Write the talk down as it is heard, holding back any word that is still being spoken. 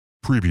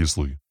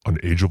Previously on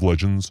Age of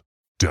Legends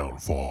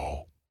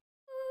Downfall.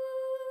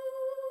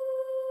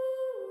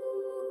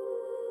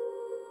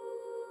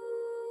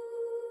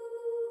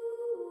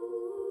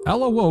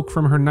 Elle awoke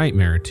from her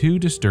nightmare too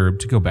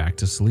disturbed to go back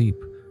to sleep.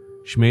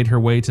 She made her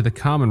way to the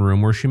common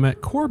room where she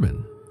met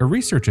Corbin, a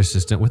research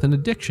assistant with an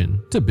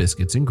addiction to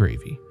biscuits and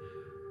gravy.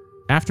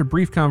 After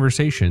brief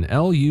conversation,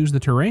 Elle used the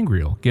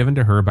terangrial given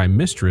to her by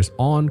Mistress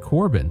on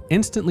Corbin,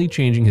 instantly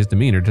changing his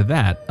demeanor to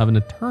that of an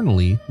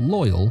eternally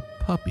loyal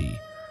puppy.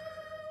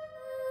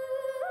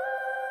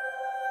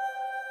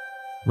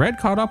 Red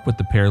caught up with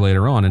the pair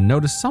later on and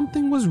noticed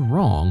something was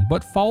wrong,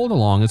 but followed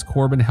along as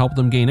Corbin helped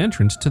them gain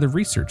entrance to the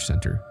research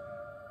center.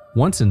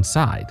 Once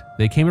inside,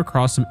 they came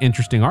across some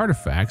interesting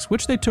artifacts,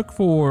 which they took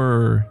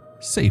for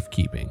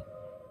safekeeping.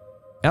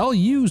 Elle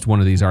used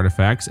one of these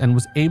artifacts and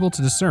was able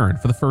to discern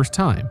for the first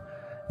time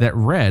that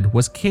Red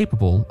was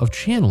capable of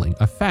channeling,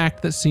 a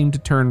fact that seemed to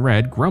turn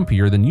Red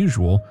grumpier than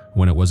usual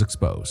when it was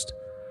exposed.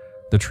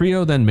 The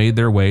trio then made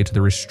their way to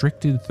the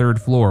restricted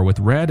third floor, with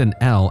Red and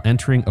Elle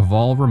entering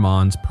Aval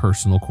Rahman's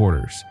personal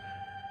quarters.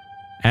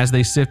 As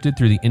they sifted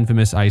through the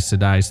infamous Aes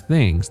Sedai's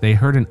things, they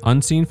heard an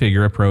unseen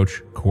figure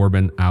approach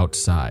Corbin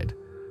outside,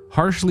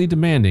 harshly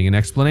demanding an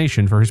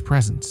explanation for his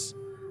presence.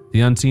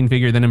 The unseen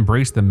figure then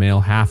embraced the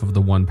male half of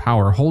the One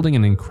Power, holding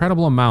an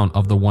incredible amount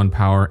of the One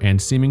Power and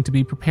seeming to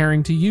be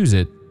preparing to use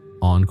it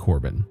on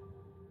Corbin.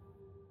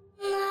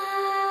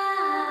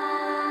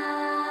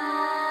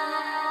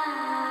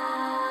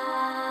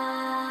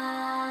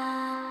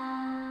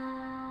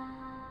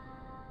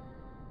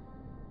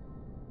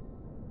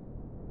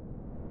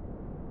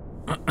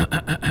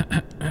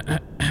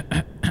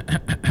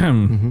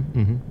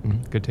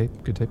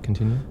 Good tape,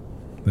 continue.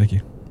 Thank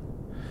you.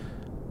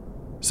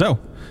 So,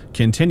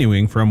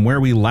 continuing from where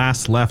we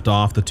last left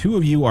off, the two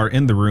of you are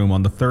in the room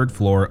on the third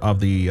floor of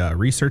the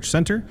research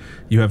center.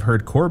 You have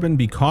heard Corbin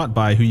be caught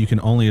by who you can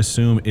only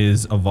assume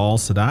is Aval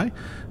Sedai,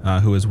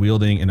 who is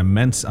wielding an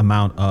immense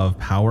amount of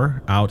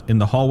power out in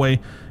the hallway,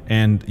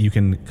 and you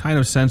can kind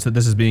of sense that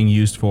this is being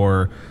used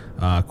for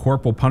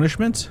corporal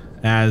punishment,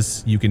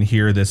 as you can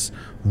hear this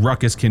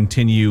ruckus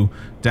continue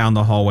down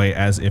the hallway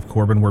as if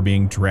Corbin were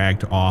being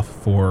dragged off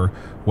for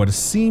what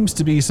seems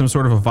to be some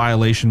sort of a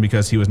violation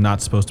because he was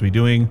not supposed to be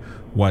doing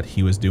what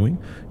he was doing.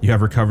 You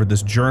have recovered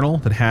this journal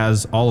that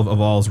has all of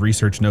Aval's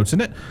research notes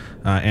in it,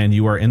 and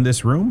you are in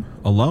this room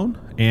alone,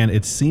 and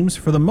it seems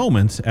for the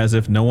moment as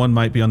if no one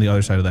might be on the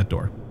other side of that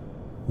door.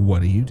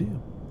 What do you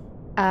do?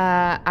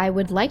 I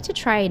would like to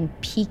try and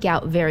peek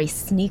out very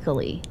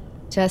sneakily,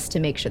 just to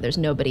make sure there's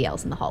nobody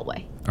else in the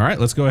hallway. All right,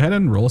 let's go ahead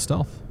and roll a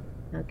stealth.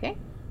 Okay.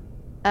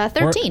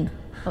 13.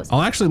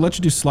 I'll actually let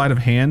you do sleight of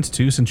hand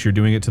too, since you're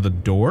doing it to the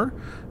door,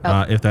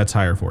 if that's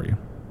higher for you.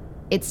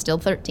 It's still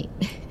 13.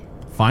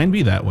 Fine,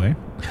 be that way.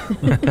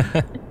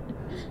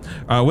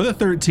 With a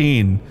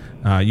 13,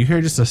 you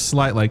hear just a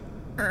slight like,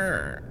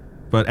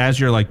 but as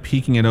you're like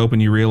peeking it open,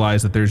 you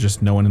realize that there's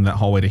just no one in that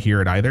hallway to hear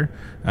it either.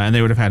 And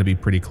they would have had to be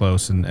pretty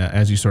close. And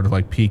as you sort of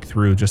like peek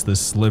through just this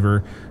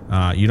sliver,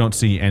 you don't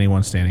see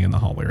anyone standing in the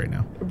hallway right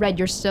now. Red,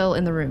 you're still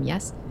in the room,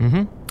 yes?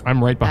 Mm-hmm.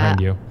 I'm right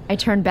behind you. I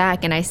turn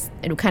back and I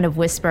kind of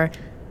whisper,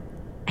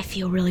 I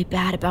feel really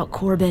bad about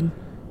Corbin.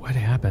 What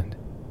happened?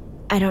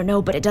 I don't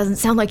know, but it doesn't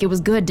sound like it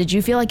was good. Did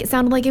you feel like it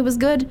sounded like it was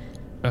good?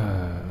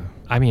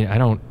 I mean, I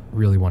don't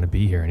really want to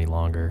be here any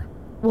longer.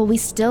 Well, we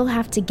still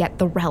have to get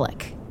the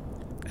relic.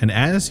 And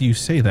as you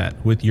say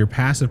that, with your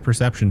passive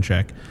perception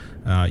check,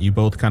 you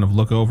both kind of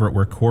look over at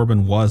where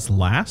Corbin was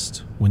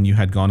last when you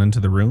had gone into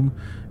the room,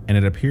 and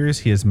it appears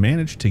he has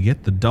managed to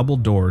get the double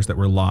doors that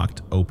were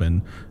locked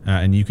open,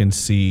 and you can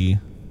see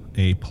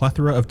a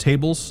plethora of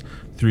tables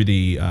through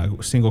the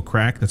single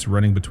crack that's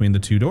running between the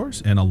two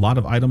doors, and a lot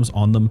of items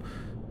on them.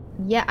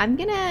 Yeah, I'm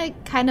gonna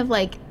kind of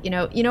like, you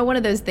know one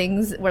of those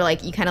things where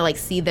like you kind of like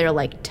see their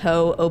like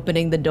toe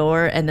opening the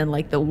door and then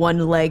like the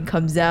one leg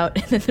comes out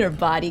and then their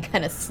body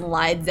kind of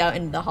slides out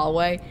into the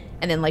hallway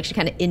and then like she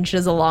kind of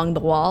inches along the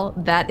wall.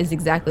 That is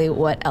exactly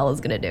what Elle is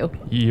gonna do.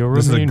 You're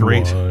this a mean is a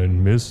great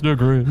one, Mr.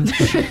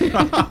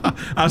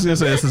 Grinch. I was gonna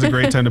say this is a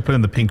great time to put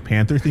in the Pink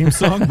Panther theme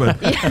song, but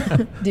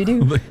the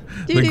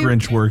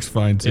Grinch works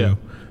fine too. Yeah.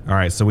 All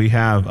right, so we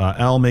have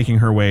Elle making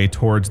her way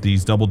towards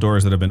these double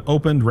doors that have been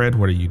opened. Red,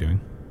 what are you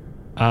doing?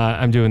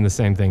 I'm doing the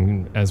same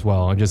thing as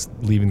well. I'm just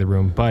leaving the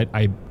room, but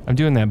I'm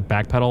doing that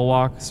backpedal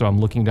walk, so I'm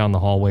looking down the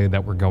hallway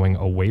that we're going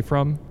away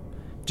from,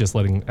 just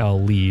letting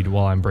Elle lead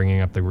while I'm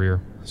bringing up the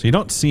rear. So you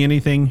don't see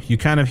anything. You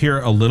kind of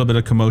hear a little bit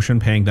of commotion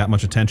paying that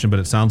much attention, but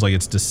it sounds like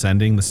it's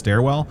descending the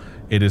stairwell.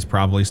 It is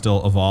probably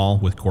still Aval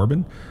with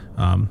Corbin,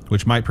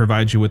 which might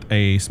provide you with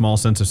a small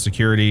sense of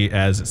security,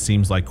 as it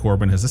seems like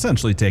Corbin has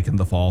essentially taken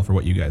the fall for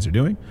what you guys are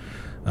doing.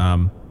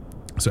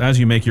 So as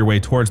you make your way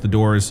towards the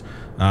doors,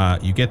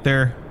 you get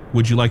there.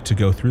 Would you like to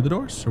go through the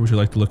doors, or would you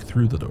like to look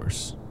through the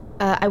doors?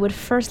 I would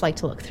first like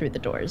to look through the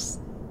doors.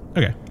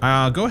 Okay.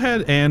 Go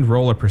ahead and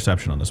roll a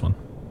perception on this one.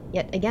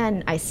 Yet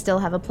again, I still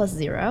have a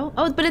 +0.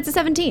 Oh, but it's a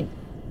 17.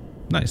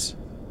 Nice.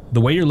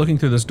 the way you're looking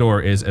through this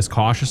door is as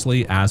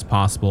cautiously as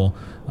possible,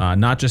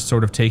 not just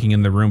sort of taking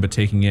in the room, but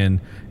taking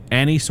in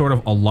any sort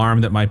of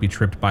alarm that might be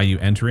tripped by you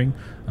entering.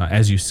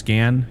 As you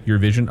scan your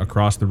vision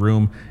across the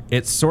room,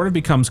 it sort of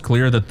becomes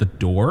clear that the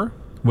door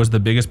was the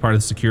biggest part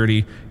of the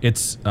security.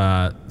 It's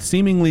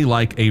seemingly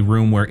like a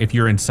room where if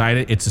you're inside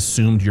it, it's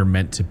assumed you're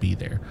meant to be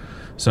there.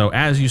 So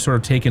as you sort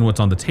of take in what's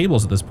on the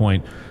tables at this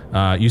point,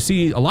 you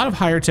see a lot of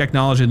higher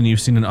technology than you've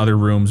seen in other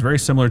rooms, very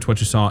similar to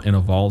what you saw in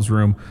Evolve's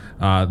room.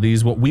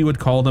 These, what we would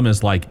call them,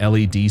 is like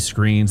LED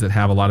screens that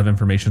have a lot of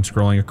information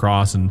scrolling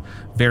across in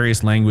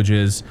various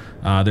languages.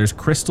 There's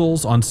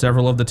crystals on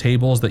several of the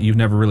tables that you've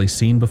never really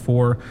seen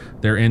before.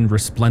 They're in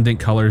resplendent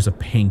colors of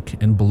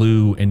pink and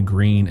blue and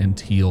green and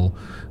teal,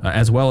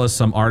 as well as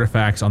some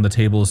artifacts on the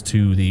tables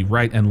to the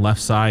right and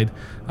left side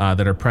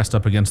that are pressed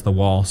up against the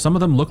wall. Some of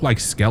them look like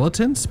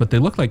skeletons, but they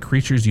look like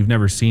creatures you've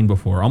never seen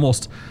before,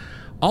 almost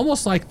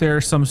like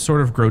they're some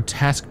sort of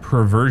grotesque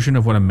perversion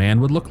of what a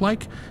man would look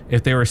like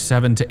if they were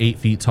 7 to 8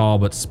 feet tall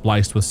but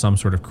spliced with some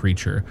sort of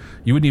creature.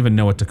 You wouldn't even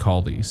know what to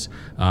call these.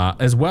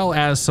 As well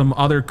as some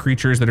other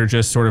creatures that are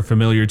just sort of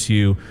familiar to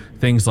you,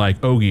 things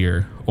like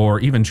Ogier or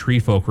even tree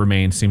folk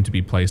remains seem to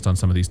be placed on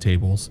some of these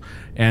tables.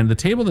 And the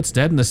table that's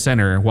dead in the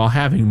center, while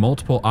having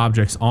multiple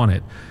objects on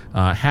it,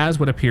 has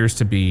what appears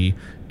to be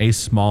a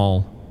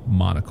small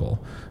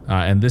monocle.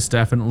 And this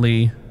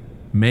definitely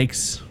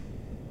makes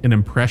an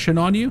impression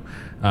on you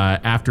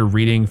after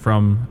reading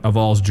from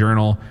Aval's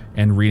journal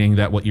and reading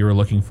that what you were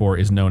looking for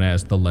is known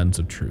as the Lens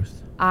of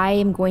Truth. I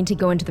am going to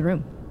go into the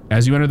room.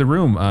 As you enter the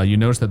room, you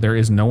notice that there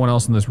is no one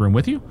else in this room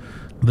with you.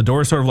 The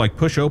doors sort of like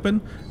push open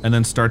and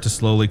then start to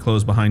slowly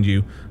close behind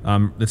you.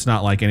 It's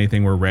not like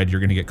anything where Red, you're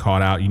going to get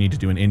caught out. You need to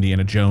do an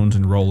Indiana Jones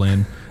and roll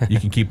in. You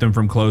can keep them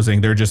from closing.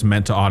 They're just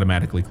meant to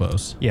automatically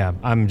close. Yeah,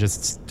 I'm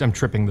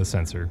tripping the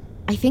sensor.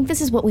 I think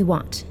this is what we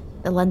want,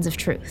 the Lens of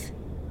Truth.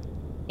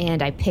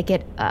 And I pick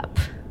it up.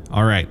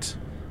 All right.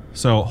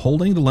 So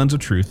holding the Lens of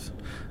Truth,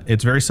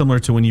 it's very similar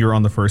to when you were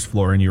on the first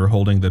floor and you were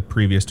holding the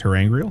previous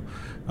terangrial.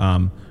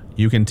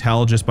 You can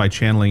tell just by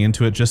channeling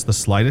into it just the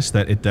slightest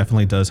that it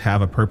definitely does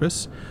have a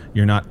purpose.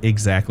 You're not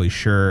exactly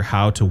sure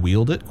how to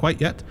wield it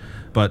quite yet,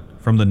 but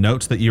from the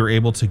notes that you're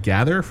able to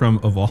gather from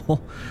Aval,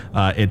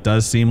 it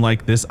does seem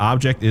like this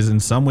object is in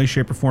some way,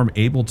 shape, or form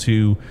able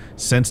to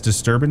sense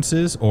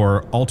disturbances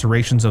or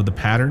alterations of the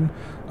pattern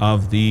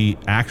of the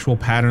actual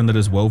pattern that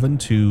is woven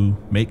to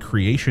make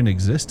creation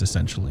exist,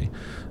 essentially.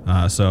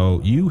 So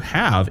you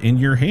have in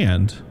your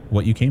hand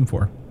what you came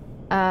for.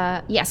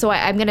 Yeah, so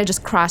I'm going to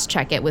just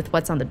cross-check it with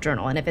what's on the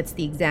journal, and if it's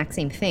the exact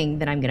same thing,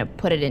 then I'm going to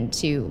put it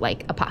into,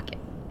 like, a pocket.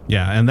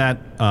 Yeah, and that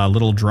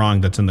little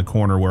drawing that's in the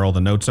corner where all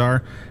the notes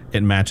are,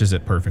 it matches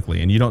it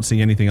perfectly. And you don't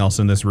see anything else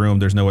in this room.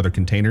 There's no other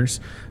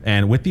containers.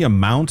 And with the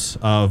amount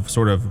of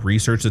sort of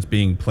research that's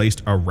being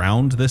placed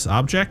around this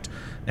object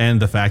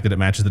and the fact that it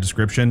matches the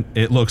description,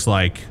 it looks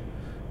like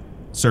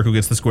circle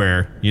gets the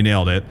square. You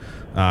nailed it.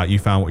 You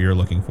found what you're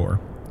looking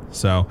for.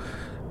 So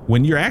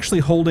when you're actually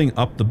holding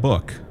up the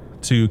book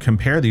to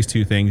compare these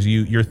two things,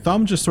 your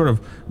thumb just sort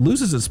of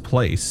loses its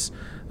place.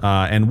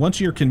 And once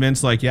you're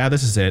convinced, like, yeah,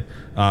 this is it,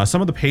 some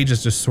of the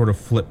pages just sort of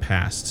flip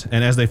past.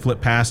 And as they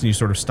flip past and you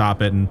sort of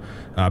stop it and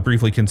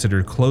briefly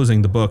consider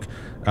closing the book,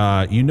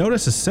 you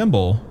notice a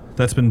symbol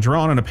that's been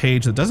drawn on a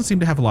page that doesn't seem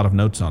to have a lot of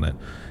notes on it.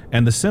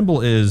 And the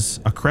symbol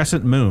is a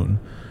crescent moon.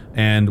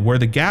 And where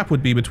the gap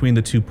would be between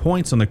the 2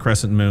 points on the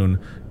crescent moon,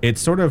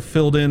 it's sort of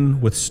filled in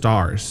with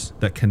stars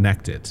that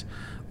connect it.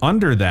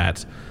 Under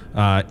that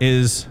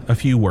is a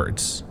few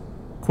words.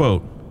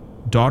 Quote,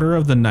 "Daughter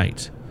of the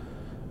Night."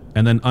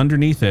 And then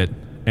underneath it,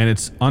 and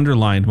it's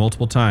underlined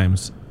multiple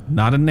times,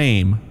 not a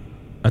name,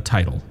 a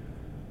title.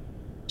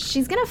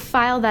 She's going to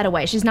file that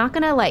away. She's not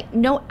going to, like,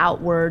 no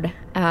outward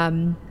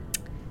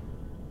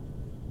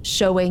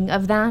showing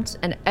of that.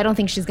 And I don't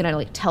think she's going to,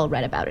 like, tell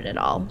Red about it at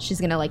all. She's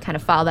going to, like, kind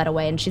of file that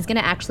away, and she's going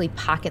to actually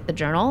pocket the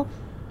journal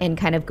and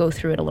kind of go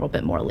through it a little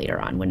bit more later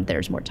on when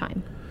there's more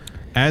time.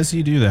 As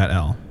you do that,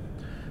 Elle,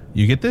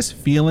 you get this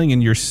feeling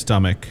in your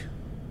stomach,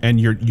 and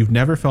you've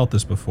never felt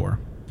this before,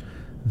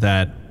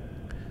 that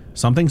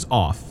something's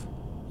off.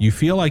 You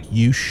feel like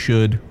you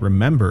should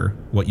remember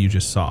what you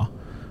just saw.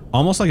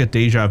 Almost like a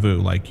deja vu,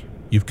 like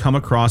you've come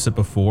across it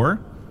before,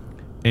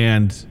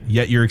 and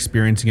yet you're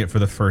experiencing it for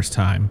the first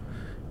time,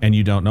 and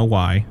you don't know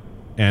why.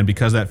 And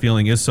because that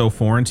feeling is so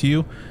foreign to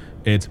you,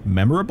 it's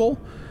memorable,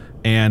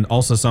 and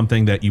also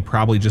something that you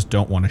probably just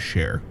don't want to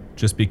share,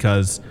 just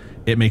because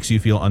it makes you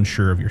feel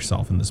unsure of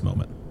yourself in this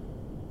moment.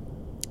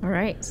 All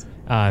right.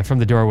 From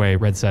the doorway,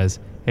 Red says,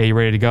 "Hey, you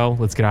ready to go?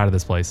 Let's get out of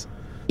this place."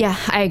 Yeah,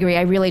 I agree.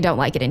 I really don't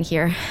like it in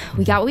here.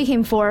 We got what we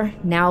came for.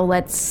 Now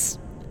let's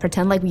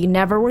pretend like we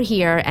never were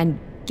here and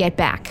get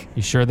back.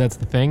 You sure that's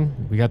the thing?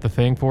 We got the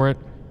thing for it?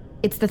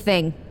 It's the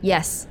thing.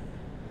 Yes.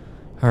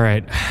 All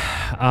right.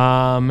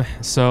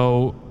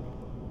 So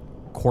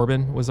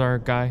Corbin was our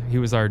guy. He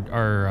was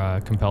our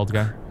compelled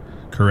guy.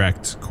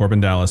 Correct. Corbin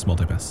Dallas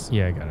Multipass.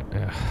 Yeah, I got it.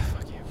 Yeah,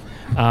 fuck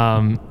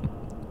you.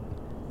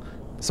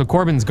 So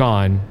Corbin's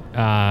gone.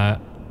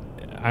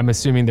 I'm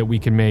assuming that we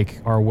can make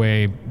our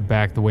way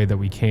back the way that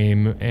we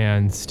came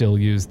and still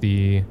use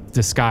the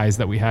disguise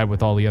that we had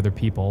with all the other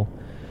people.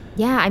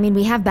 Yeah, I mean,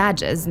 we have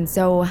badges, and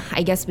so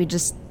I guess we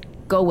just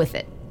go with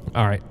it.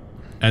 All right.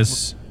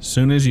 As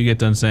soon as you get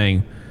done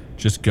saying,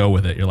 just go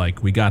with it, you're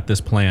like, we got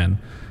this plan.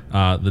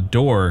 The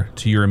door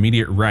to your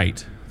immediate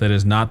right, that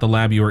is not the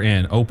lab you are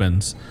in,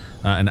 opens,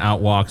 and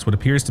out walks what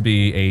appears to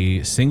be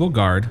a single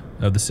guard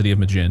of the city of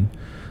Majin,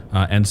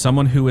 and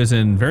someone who is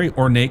in very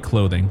ornate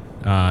clothing.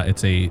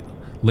 It's a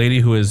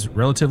lady who is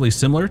relatively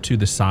similar to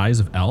the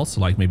size of Elle,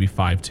 so like maybe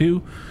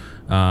 5'2",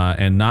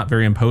 and not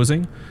very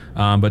imposing,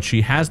 but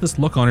she has this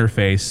look on her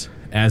face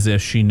as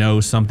if she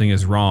knows something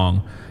is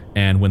wrong,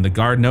 and when the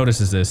guard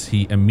notices this,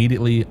 he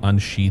immediately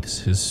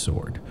unsheaths his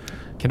sword.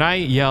 Can I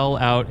yell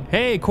out,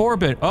 "Hey,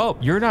 Corbin"? Oh,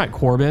 you're not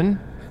Corbin.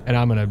 And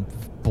I'm going to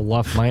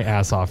bluff my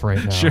ass off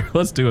right now. Sure,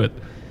 let's do it.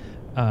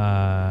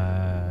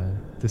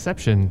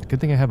 Deception. Good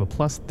thing I have a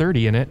plus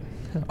 30 in it.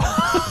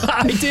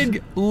 I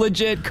did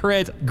legit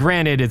crit.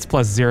 Granted, it's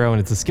plus 0 and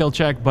it's a skill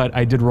check, but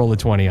I did roll a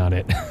 20 on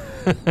it.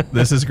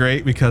 This is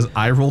great because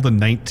I rolled a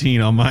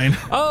 19 on mine.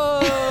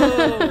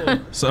 Oh!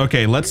 So,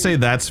 okay, let's say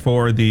that's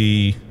for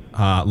the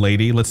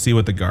lady. Let's see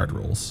what the guard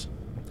rolls.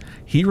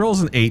 He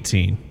rolls an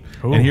 18.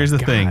 Oh, and here's the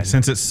God. thing.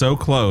 Since it's so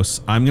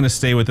close, I'm going to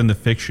stay within the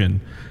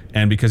fiction.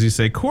 And because you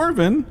say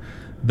Corbin,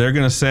 they're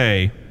going to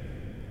say,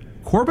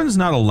 Corbin's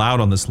not allowed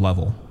on this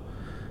level.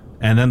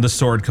 And then the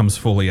sword comes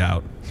fully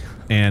out.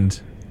 And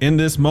in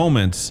this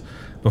moment,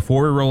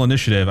 before we roll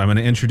initiative, I'm going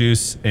to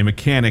introduce a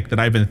mechanic that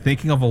I've been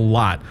thinking of a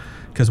lot.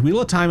 Because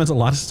Wheel of Time has a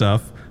lot of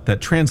stuff that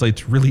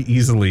translates really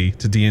easily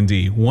to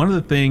D&D. One of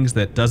the things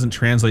that doesn't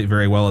translate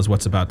very well is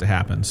what's about to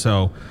happen.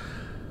 So,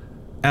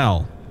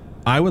 Elle,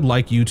 I would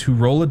like you to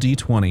roll a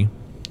d20,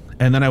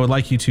 and then I would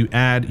like you to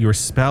add your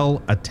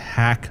spell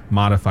attack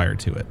modifier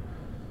to it.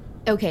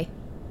 Okay.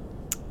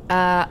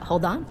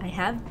 Hold on. I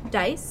have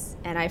dice,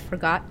 and I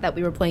forgot that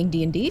we were playing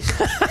D&D.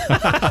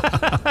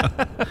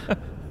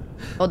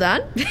 Hold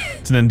on.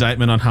 It's an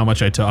indictment on how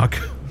much I talk.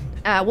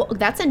 Well,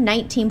 that's a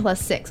 19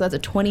 plus 6, so that's a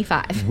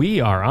 25. We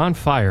are on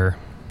fire.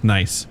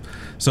 Nice.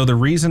 So the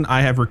reason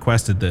I have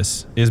requested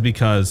this is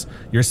because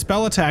your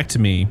spell attack to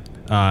me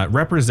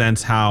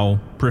represents how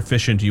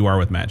proficient you are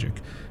with magic.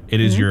 It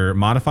is your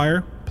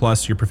modifier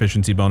plus your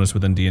proficiency bonus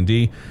within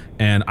D&D,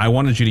 and I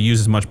wanted you to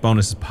use as much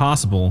bonus as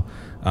possible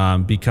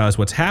because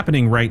what's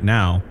happening right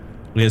now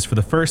is for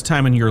the first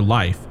time in your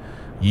life,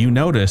 you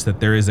notice that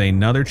there is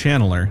another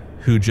channeler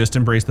who just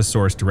embraced the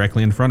source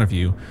directly in front of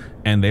you,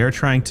 and they are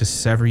trying to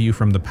sever you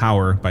from the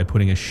power by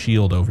putting a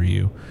shield over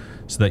you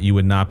so that you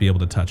would not be able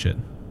to touch it.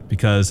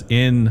 Because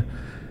in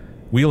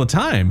Wheel of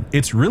Time,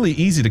 it's really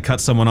easy to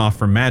cut someone off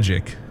from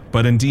magic,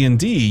 but in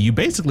D&D, you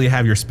basically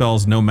have your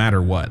spells no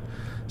matter what.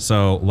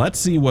 So let's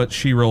see what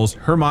she rolls.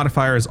 Her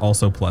modifier is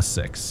also plus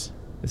 6.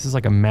 This is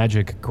like a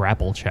magic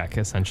grapple check,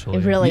 essentially.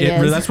 It really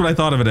is. That's what I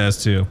thought of it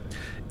as, too.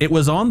 It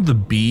was on the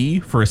B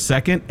for a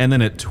second, and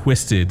then it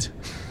twisted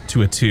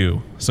to a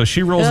 2. So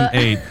she rolls an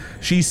 8.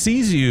 She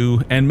sees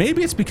you, and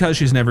maybe it's because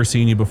she's never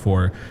seen you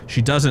before.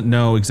 She doesn't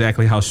know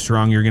exactly how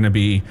strong you're going to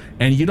be,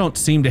 and you don't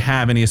seem to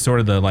have any sort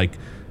of the, like,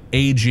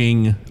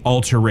 aging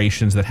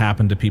alterations that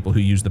happen to people who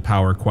use the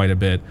power quite a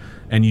bit,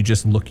 and you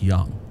just look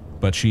young.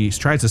 But she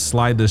tries to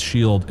slide this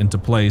shield into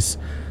place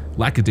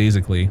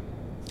lackadaisically,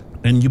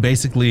 and you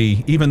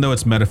basically, even though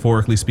it's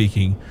metaphorically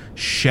speaking,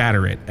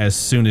 shatter it as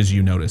soon as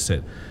you notice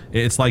it.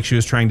 It's like she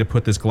was trying to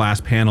put this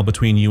glass panel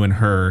between you and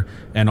her,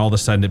 and all of a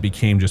sudden it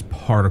became just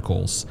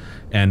particles.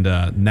 And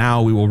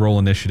now we will roll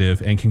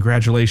initiative, and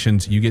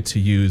congratulations, you get to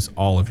use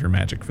all of your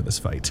magic for this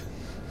fight.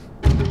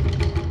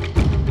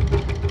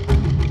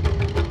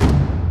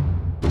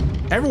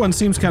 Everyone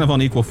seems kind of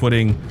on equal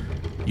footing.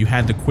 You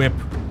had the quip,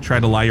 try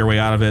to lie your way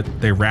out of it.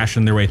 They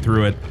ration their way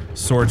through it.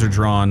 Swords are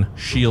drawn.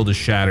 Shield is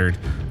shattered.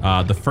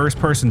 The first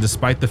person,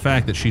 despite the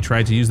fact that she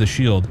tried to use the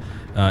shield,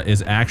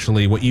 is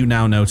actually what you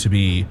now know to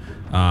be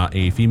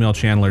a female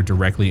channeler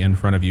directly in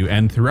front of you.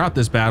 And throughout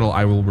this battle,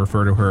 I will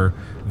refer to her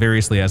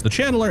variously as the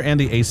channeler and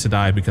the Aes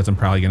Sedai because I'm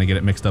probably going to get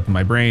it mixed up in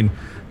my brain.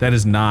 That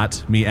is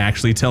not me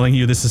actually telling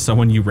you this is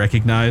someone you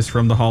recognize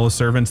from the Hall of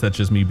Servants. That's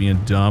just me being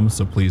dumb,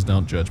 so please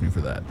don't judge me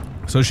for that.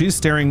 So she's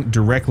staring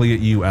directly at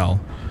you, Elle.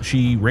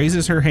 She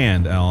raises her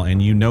hand, Elle,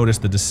 and you notice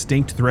the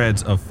distinct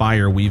threads of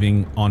fire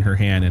weaving on her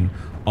hand. And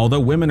although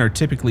women are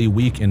typically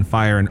weak in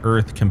fire and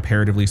earth,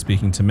 comparatively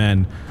speaking to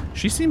men,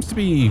 she seems to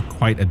be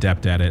quite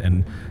adept at it.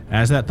 And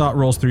as that thought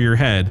rolls through your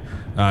head,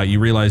 you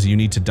realize you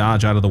need to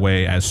dodge out of the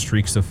way as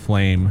streaks of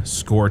flame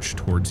scorch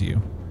towards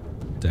you.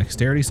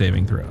 Dexterity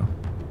saving throw.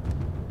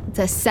 It's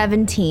a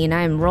 17.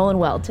 I'm rolling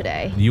well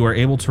today. You are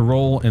able to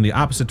roll in the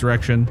opposite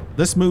direction.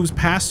 This moves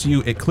past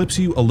you. It clips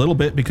you a little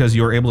bit because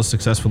you are able to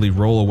successfully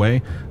roll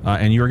away,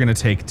 and you are going to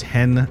take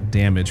 10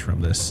 damage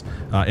from this.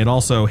 It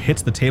also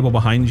hits the table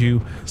behind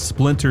you,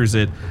 splinters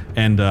it,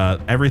 and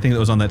everything that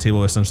was on that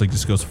table essentially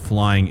just goes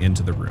flying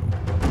into the room.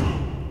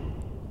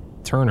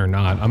 Turn or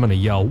not, I'm going to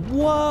yell,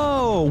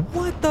 "Whoa!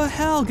 What the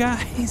hell,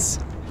 guys?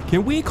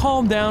 can we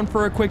calm down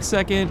for a quick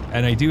second?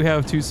 And I do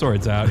have 2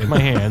 swords out in my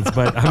hands,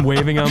 but I'm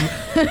waving them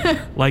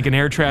like an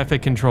air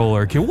traffic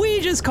controller. Can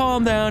we just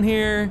calm down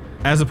here?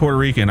 As a Puerto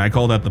Rican, I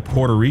call that the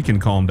Puerto Rican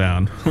calm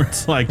down, where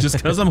it's like, just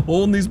because I'm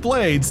holding these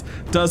blades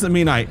doesn't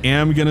mean I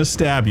am going to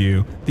stab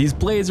you. These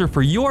blades are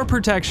for your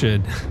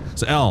protection.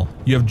 So, Elle,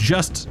 you have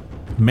just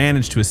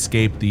managed to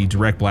escape the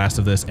direct blast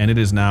of this, and it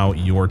is now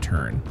your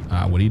turn.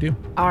 What do you do?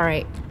 All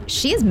right.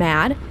 She is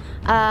mad.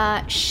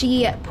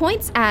 She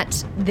points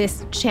at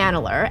this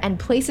channeler and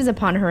places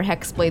upon her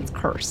Hexblade's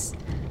curse.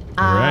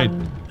 All right.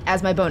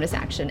 As my bonus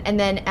action. And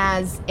then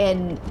as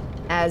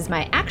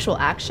my actual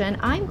action,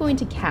 I'm going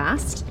to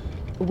cast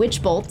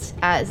Witch Bolt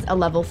as a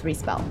level 3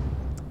 spell.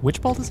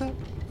 Which bolt is that?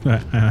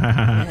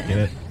 Get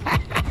it?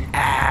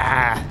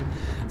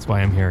 That's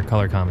why I'm here.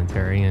 Color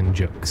commentary and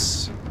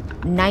jokes.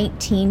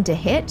 19 to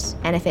hit,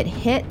 and if it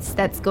hits,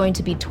 that's going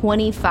to be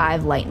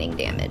 25 lightning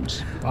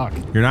damage. Fuck.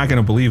 You're not going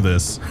to believe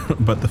this,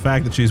 but the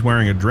fact that she's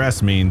wearing a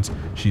dress means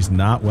she's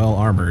not well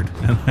armored,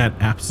 and that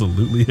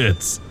absolutely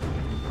hits.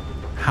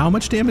 How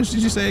much damage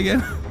did you say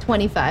again?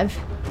 25.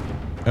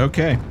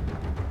 Okay.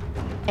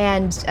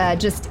 And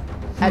just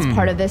as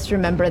part of this,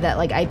 remember that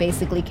like I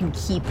basically can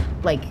keep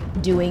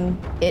like doing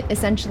it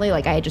essentially.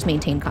 Like I just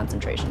maintain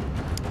concentration.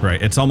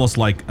 Right. It's almost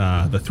like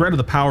the thread of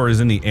the power is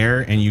in the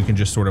air, and you can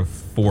just sort of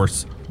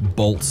force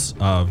bolts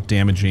of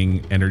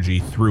damaging energy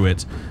through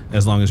it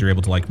as long as you're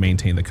able to like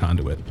maintain the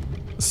conduit.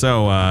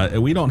 So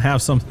we don't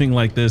have something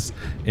like this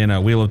in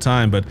a Wheel of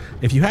Time, but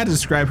if you had to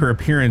describe her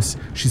appearance,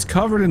 she's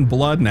covered in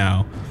blood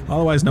now,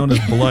 otherwise known as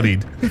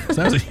bloodied. So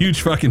that was a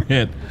huge fucking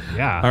hit.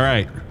 Yeah. All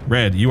right,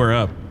 Red, you are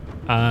up.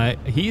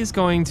 He's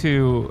going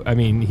to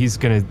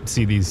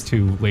see these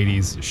 2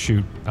 ladies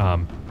shoot,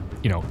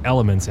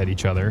 elements at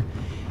each other.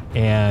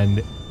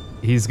 And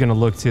he's going to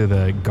look to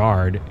the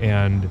guard,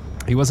 and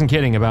he wasn't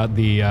kidding about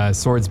the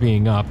swords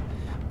being up,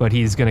 but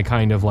he's going to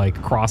kind of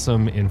like cross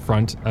them in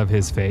front of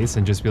his face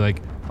and just be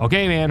like,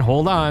 okay, man,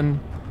 hold on.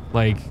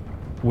 Like,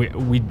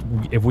 we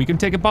if we can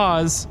take a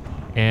pause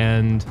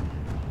and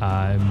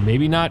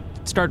maybe not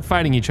start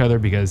fighting each other,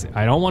 because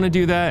I don't want to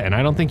do that, and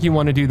I don't think you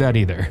want to do that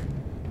either.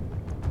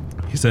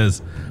 He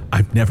says,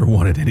 I've never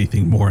wanted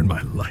anything more in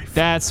my life.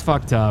 That's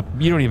fucked up.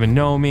 You don't even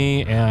know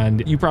me,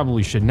 and you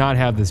probably should not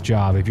have this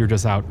job if you're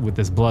just out with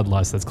this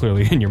bloodlust that's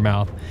clearly in your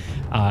mouth.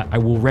 I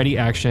will ready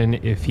action.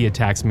 If he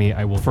attacks me,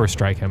 I will first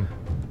strike him.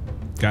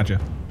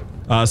 Gotcha.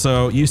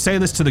 So you say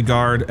this to the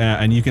guard,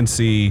 and you can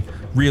see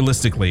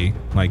realistically,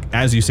 like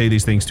as you say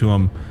these things to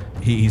him,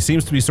 he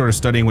seems to be sort of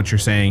studying what you're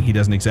saying. He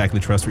doesn't exactly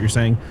trust what you're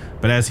saying,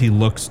 but as he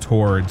looks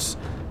towards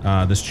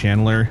this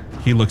channeler,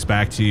 he looks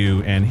back to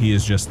you, and he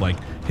is just like,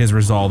 his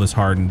resolve is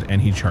hardened,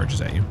 and he charges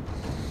at you.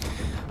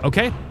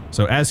 Okay.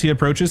 So as he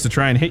approaches to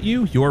try and hit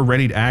you, your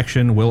readied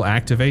action will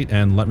activate,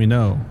 and let me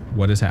know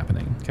what is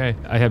happening. Okay.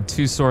 I have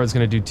 2 swords,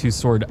 going to do 2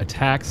 sword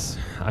attacks.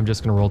 I'm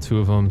just going to roll 2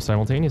 of them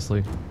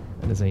simultaneously.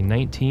 That is a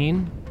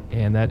 19,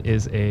 and that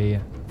is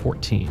a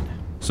 14.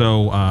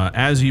 So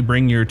as you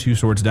bring your 2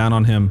 swords down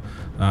on him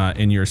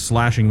in your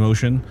slashing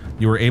motion,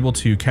 you were able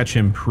to catch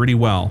him pretty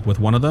well with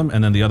one of them,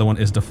 and then the other one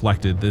is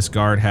deflected. This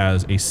guard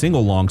has a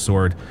single long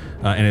sword,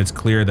 and it's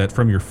clear that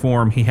from your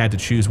form, he had to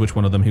choose which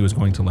one of them he was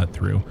going to let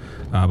through,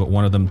 but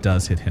one of them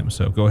does hit him.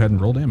 So go ahead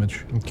and roll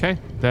damage. Okay,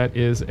 that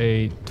is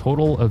a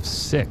total of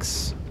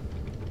 6.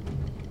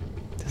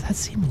 Does that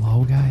seem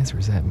low, guys, or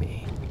is that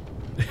me?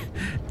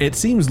 It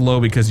seems low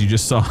because you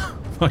just saw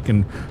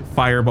fucking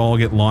fireball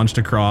get launched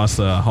across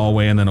a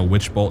hallway, and then a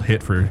witch bolt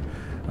hit for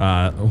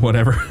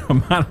whatever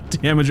amount of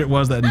damage it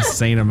was, that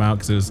insane amount,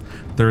 because it was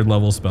 3rd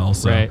level spell.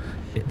 So right.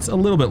 It's a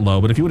little bit low,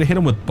 but if you would have hit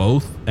him with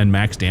both and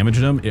max damaged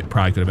him, it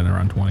probably could have been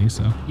around 20.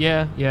 So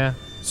yeah.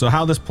 So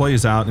how this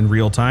plays out in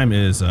real time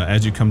is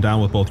as you come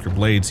down with both your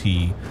blades,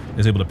 he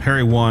is able to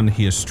parry one,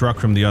 he is struck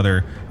from the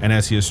other, and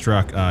as he is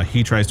struck,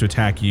 he tries to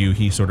attack you.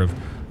 He sort of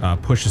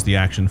pushes the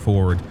action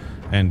forward,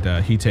 and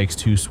he takes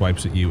 2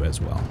 swipes at you as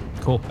well.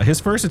 Cool. His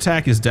first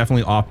attack is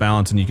definitely off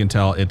balance, and you can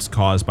tell it's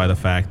caused by the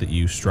fact that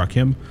you struck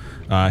him.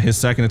 His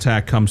second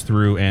attack comes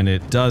through, and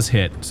it does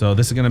hit. So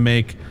this is going to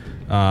make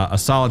a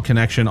solid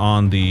connection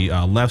on the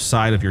left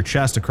side of your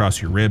chest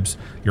across your ribs.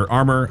 Your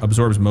armor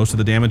absorbs most of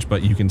the damage,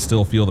 but you can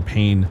still feel the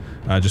pain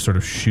just sort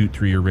of shoot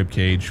through your rib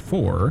cage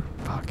for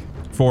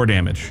 4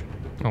 damage.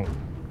 Oh.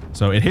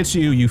 So it hits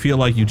you. You feel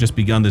like you've just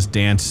begun this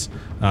dance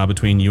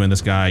between you and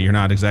this guy. You're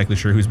not exactly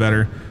sure who's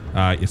better.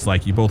 It's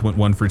like you both went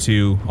 1 for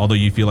 2, although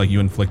you feel like you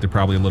inflicted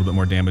probably a little bit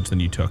more damage than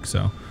you took.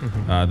 So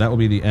that will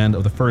be the end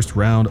of the first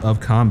round of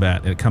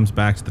combat. It comes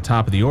back to the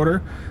top of the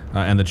order,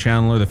 and the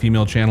channeler, the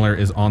female channeler,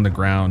 is on the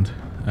ground,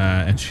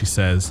 and she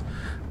says,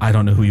 I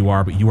don't know who you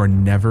are, but you are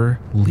never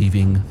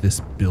leaving this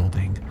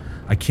building.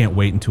 I can't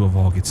wait until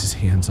Aval gets his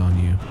hands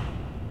on you.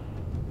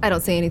 I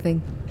don't say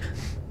anything.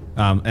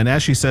 And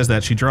as she says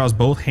that, she draws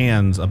both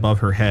hands above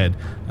her head,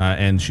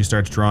 and she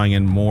starts drawing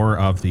in more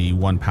of the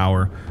one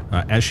power.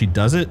 As she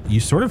does it, you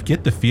sort of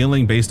get the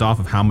feeling, based off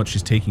of how much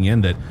she's taking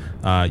in,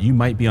 that you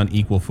might be on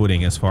equal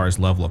footing as far as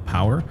level of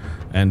power.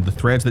 And the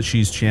threads that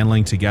she's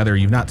channeling together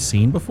you've not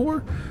seen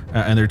before,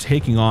 and they're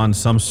taking on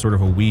some sort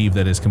of a weave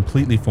that is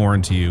completely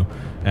foreign to you.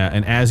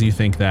 And as you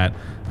think that,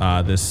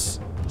 this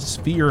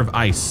sphere of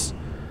ice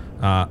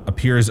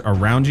appears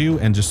around you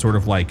and just sort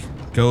of like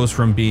goes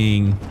from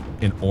being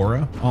an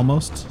aura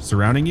almost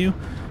surrounding you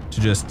to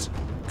just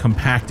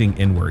compacting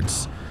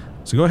inwards.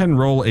 So go ahead and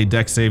roll a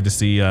dex save to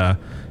see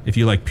if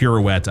you like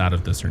pirouette out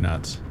of this or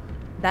not.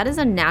 That is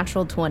a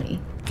natural 20.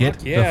 Get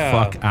the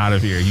fuck out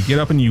of here. You get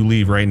up and you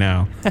leave right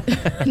now.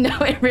 No,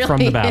 it really From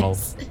the battle.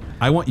 is.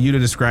 I want you to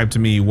describe to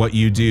me what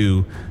you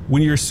do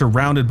when you're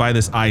surrounded by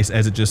this ice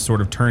as it just sort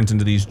of turns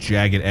into these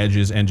jagged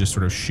edges and just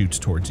sort of shoots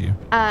towards you.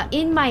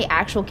 In my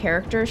actual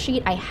character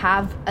sheet, I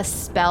have a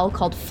spell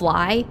called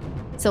Fly.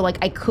 So, like,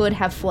 I could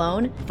have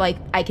flown. Like,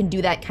 I can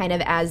do that kind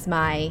of as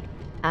my,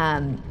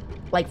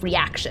 like,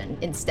 reaction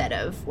instead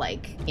of,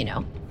 like, you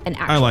know, an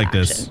actual I like action.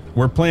 this.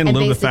 We're playing a And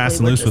little bit fast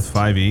and basically loose with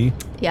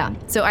 5e. Yeah,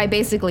 so I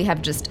basically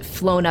have just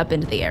flown up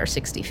into the air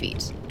 60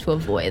 feet to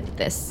avoid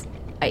this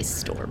ice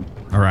storm.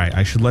 All right,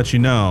 I should let you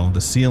know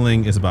the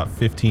ceiling is about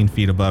 15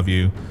 feet above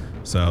you.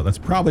 So that's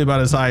probably about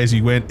as high as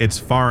you went. It's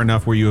far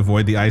enough where you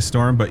avoid the ice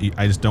storm, but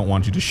I just don't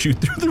want you to shoot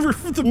through the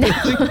roof of the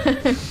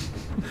building.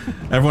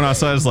 Everyone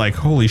outside is like,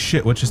 holy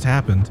shit, what just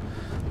happened?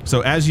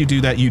 So as you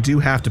do that, you do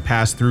have to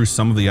pass through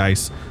some of the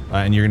ice,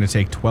 and you're going to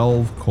take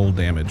 12 cold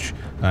damage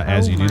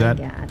as you do that.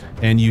 God.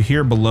 And you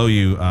hear below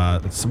you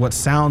it's what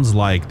sounds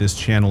like this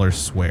channeler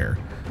swear.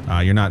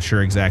 You're not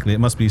sure exactly. It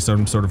must be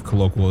some sort of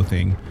colloquial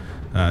thing.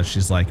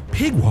 She's like,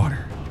 pig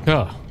water.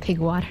 Oh, Pig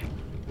water.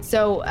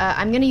 So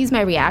I'm going to use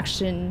my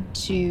reaction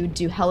to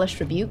do Hellish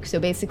Rebuke. So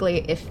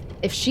basically,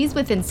 if she's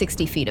within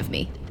 60 feet of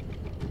me.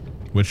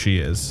 Which she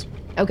is.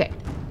 Okay.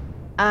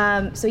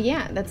 So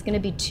yeah, that's going to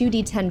be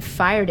 2d10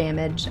 fire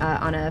damage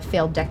on a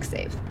failed dex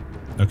save.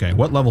 Okay,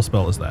 what level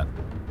spell is that?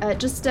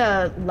 Just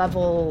a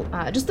level,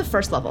 just the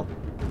first level.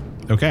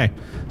 Okay,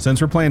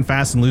 since we're playing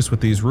fast and loose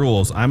with these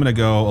rules, I'm going to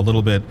go a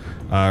little bit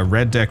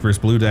red deck versus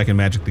blue deck in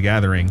Magic the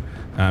Gathering.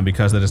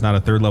 Because that is not a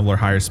third level or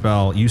higher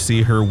spell, you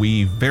see her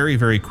weave very,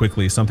 very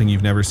quickly, something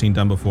you've never seen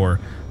done before,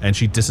 and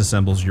she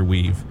disassembles your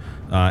weave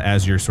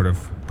as you're sort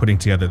of putting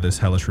together this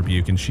Hellish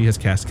Rebuke, and she has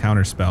cast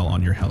Counterspell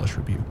on your Hellish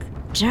Rebuke.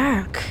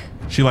 Jerk.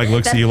 She like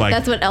looks at you like,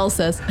 That's what Elle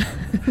says.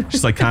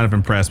 she's like kind of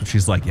impressed, but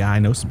she's like, yeah, I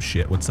know some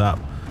shit, what's up?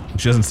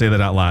 She doesn't say that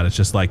out loud, it's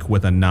just like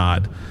with a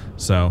nod.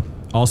 So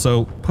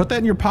also put that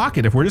in your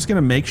pocket. If we're just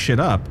gonna make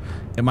shit up,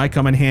 it might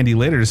come in handy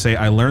later to say,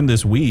 I learned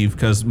this weave,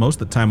 because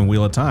most of the time in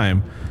Wheel of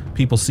Time,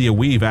 people see a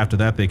weave, after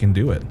that they can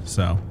do it.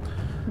 So,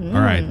 all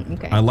right.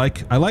 Okay. I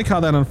like how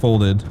that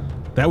unfolded.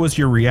 That was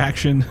your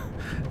reaction.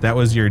 That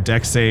was your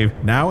deck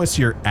save. Now it's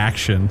your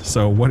action.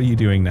 So what are you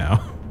doing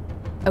now?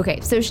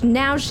 Okay, so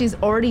now she's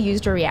already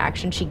used her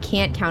reaction. She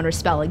can't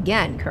counterspell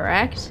again,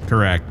 correct?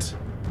 Correct.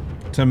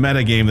 To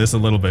metagame this a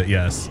little bit,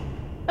 yes.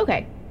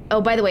 Okay.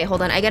 Oh, by the way,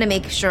 hold on. I gotta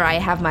make sure I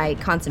have my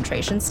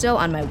concentration still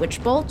on my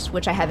Witch Bolt,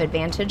 which I have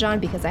advantage on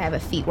because I have a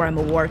feat where I'm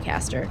a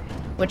Warcaster,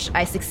 which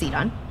I succeed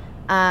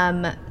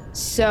on.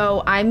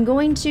 So I'm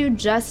going to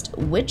just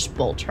Witch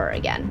Bolt her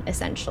again,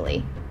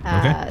 essentially.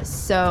 Okay.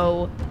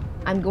 So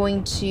I'm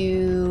going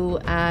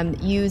to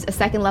use a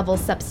second level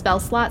spell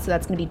slot, so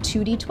that's going to be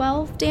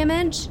 2d12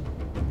 damage.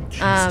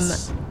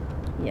 Jesus.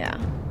 Yeah.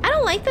 I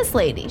don't like this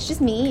lady.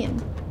 She's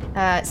mean.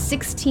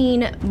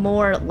 16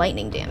 more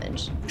lightning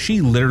damage.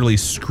 She literally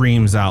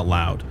screams out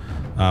loud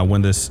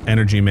when this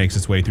energy makes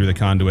its way through the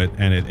conduit,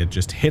 and it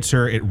just hits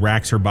her, it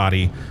racks her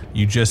body.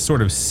 You just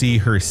sort of see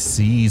her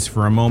seize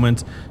for a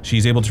moment.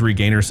 She's able to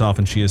regain herself,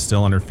 and she is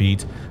still on her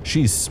feet.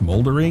 She's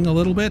smoldering a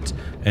little bit,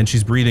 and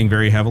she's breathing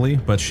very heavily,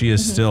 but she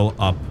is still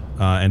up,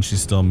 and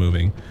she's still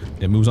moving.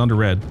 It moves on to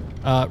Red.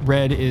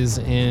 Red is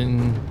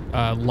in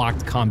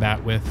locked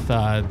combat with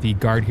the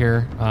guard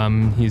here.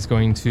 He's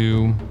going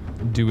to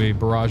do a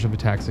barrage of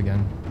attacks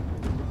again.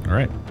 All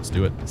right, let's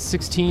do it.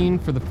 16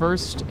 for the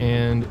first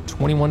and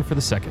 21 for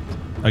the second.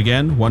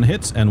 Again, one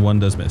hits and one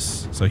does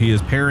miss. So he is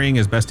parrying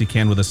as best he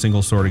can with a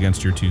single sword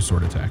against your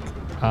 2-sword attack.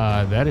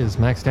 That is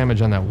max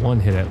damage on that one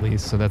hit at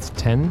least, so that's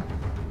 10.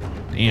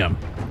 Damn.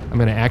 I'm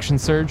going to action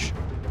surge,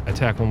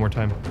 attack one more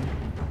time.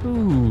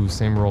 Ooh,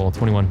 same roll,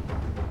 21.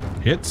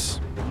 Hits.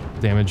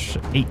 Damage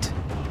 8.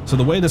 So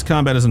the way this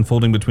combat is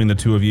unfolding between the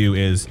two of you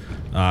is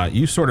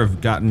you sort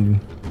of got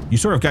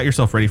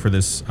yourself ready for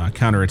this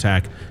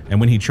counterattack, and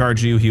when he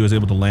charged you, he was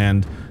able to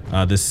land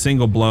this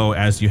single blow.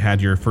 As you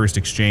had your first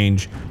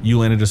exchange, you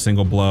landed a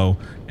single blow,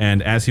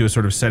 and as he was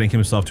sort of setting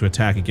himself to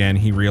attack again,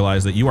 he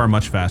realized that you are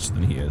much faster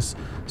than he is.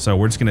 So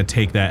we're just going to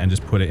take that and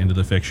just put it into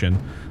the fiction.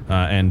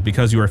 And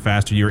because you are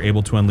faster, you're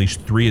able to unleash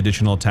 3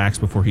 additional attacks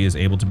before he is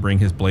able to bring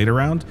his blade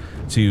around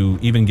to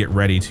even get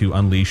ready to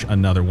unleash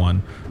another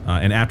one.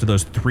 And after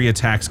those 3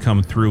 attacks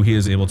come through, he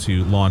is able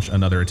to launch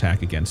another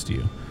attack against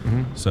you.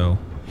 So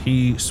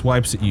he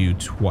swipes at you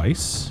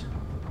twice.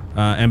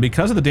 And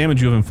because of the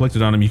damage you have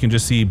inflicted on him, you can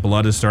just see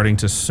blood is starting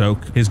to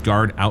soak his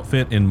guard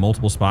outfit in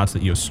multiple spots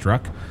that you have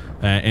struck.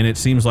 And it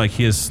seems like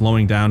he is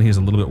slowing down. He is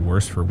a little bit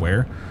worse for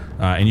wear.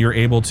 And you're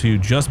able to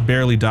just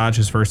barely dodge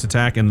his first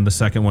attack, and then the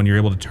second one you're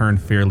able to turn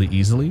fairly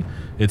easily.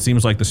 It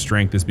seems like the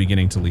strength is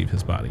beginning to leave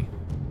his body.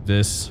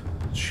 This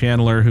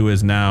channeler, who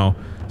is now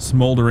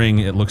smoldering,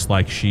 it looks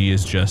like she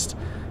is just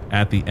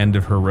at the end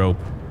of her rope.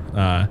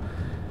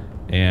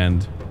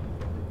 And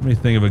let me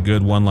think of a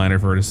good one-liner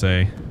for her to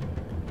say.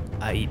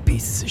 I eat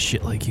pieces of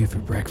shit like you for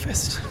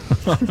breakfast.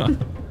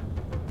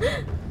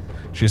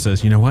 She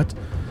says, you know what?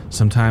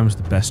 Sometimes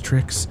the best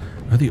tricks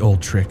are the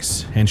old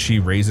tricks. And she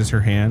raises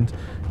her hand,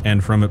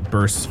 and from it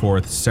bursts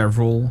forth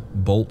several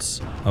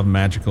bolts of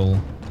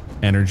magical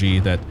energy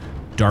that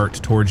dart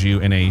towards you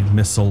in a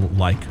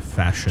missile-like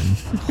fashion.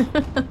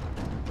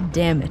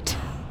 Damn it.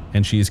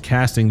 And she's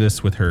casting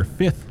this with her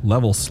 5th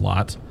level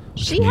slot.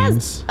 She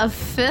has a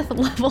 5th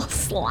level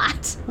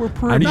slot. We're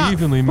pretty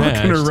evenly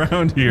matched.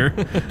 Around here.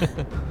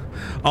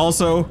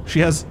 Also, she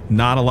has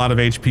not a lot of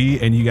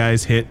HP, and you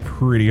guys hit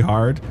pretty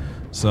hard.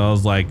 So I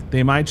was like,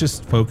 they might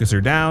just focus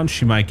her down.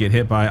 She might get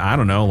hit by, I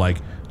don't know, like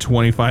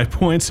 25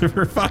 points of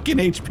her fucking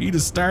HP to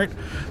start.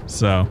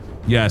 So,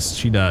 yes,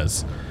 she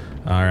does.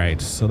 All right,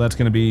 so that's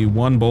going to be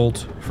 1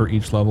 bolt for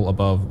each level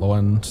above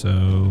 1,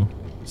 so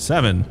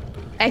 7.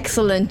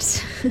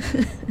 Excellent.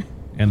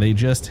 And they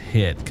just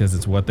hit because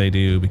it's what they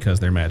do because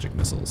they're magic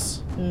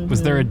missiles. Mm-hmm.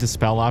 Was there a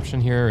dispel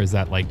option here, or is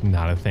that like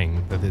not a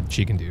thing that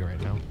she can do right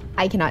now?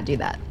 I cannot do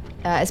that.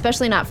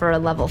 Especially not for a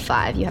level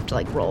 5. You have to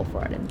like roll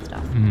for it and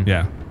stuff.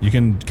 Yeah, you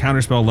can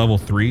counterspell level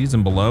 3s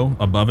and below.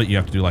 Above it, you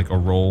have to do like a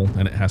roll,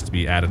 and it has to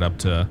be added up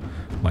to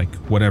like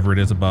whatever it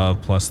is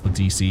above plus the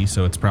DC.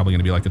 So it's probably going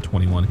to be like a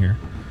 21 here.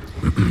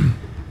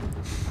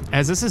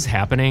 As this is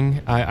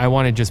happening, I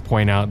want to just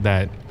point out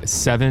that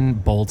 7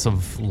 bolts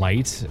of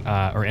light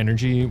or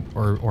energy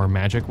or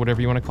magic,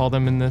 whatever you want to call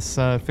them in this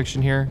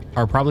fiction here,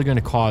 are probably going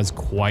to cause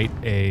quite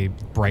a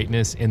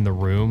brightness in the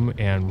room,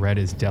 and Red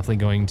is definitely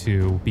going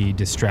to be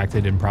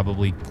distracted and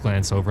probably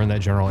glance over in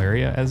that general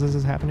area as this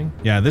is happening.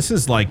 Yeah, this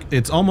is like,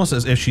 it's almost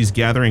as if she's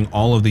gathering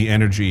all of the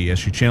energy as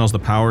she channels the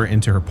power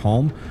into her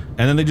palm,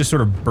 and then they just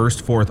sort of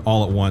burst forth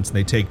all at once.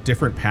 They take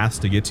different paths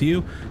to get to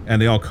you,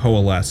 and they all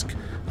coalesce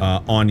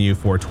on you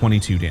for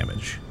 22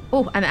 damage.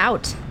 Oh, I'm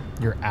out.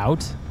 You're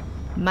out?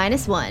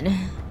 -1.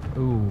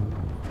 Ooh.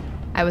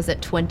 I was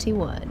at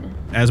 21.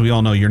 As we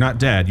all know, you're not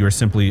dead, you're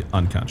simply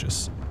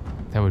unconscious.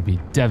 That would be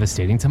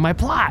devastating to my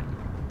plot.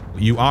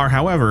 You are,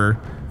 however,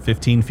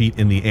 15 feet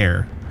in the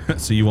air,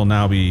 so you will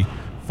now be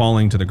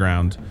falling to the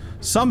ground.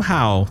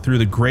 Somehow, through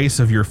the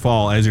grace of your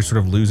fall, as you're sort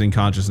of losing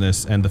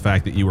consciousness and the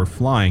fact that you were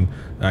flying,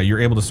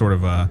 you're able to sort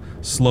of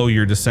slow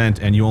your descent,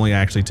 and you only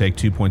actually take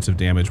 2 points of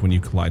damage when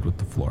you collide with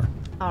the floor.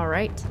 All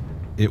right.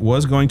 It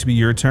was going to be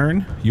your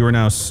turn. You are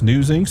now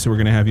snoozing, so we're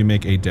going to have you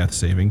make a death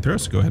saving throw.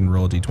 So go ahead and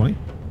roll a d20.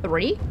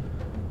 3.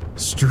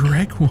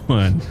 Strike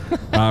 1.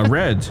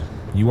 Red,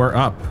 you are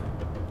up.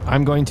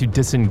 I'm going to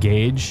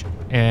disengage,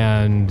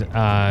 and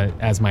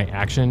as my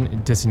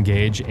action,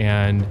 disengage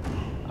and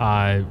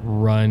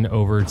run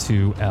over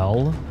to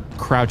L,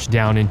 crouch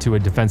down into a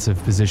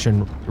defensive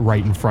position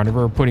right in front of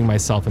her, putting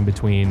myself in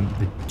between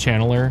the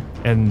channeler,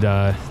 and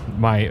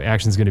my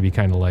action's going to be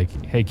kind of like,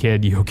 hey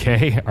kid, you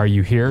okay? Are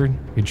you here?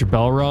 Get your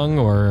bell rung,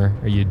 or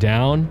are you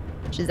down?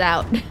 She's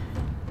out.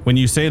 When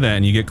you say that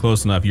and you get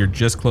close enough, you're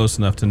just close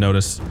enough to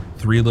notice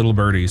 3 little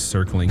birdies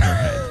circling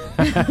her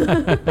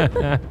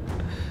head.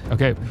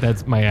 Okay,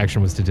 that's my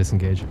action, was to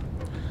disengage.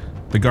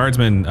 The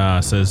guardsman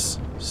says,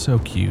 so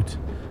cute.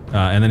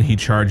 And then he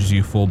charges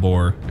you full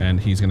bore, and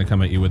he's going to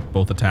come at you with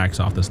both attacks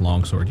off this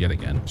longsword yet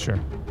again. Sure.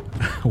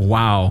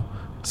 Wow.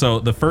 So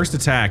the first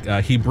attack,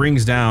 he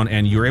brings down,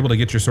 and you're able to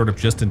get your sword up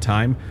just in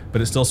time,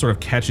 but it still sort of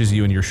catches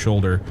you in your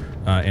shoulder,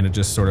 and it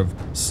just sort of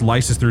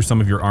slices through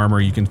some of your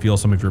armor. You can feel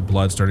some of your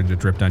blood starting to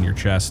drip down your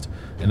chest,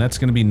 and that's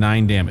going to be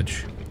 9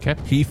 damage. Okay.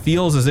 He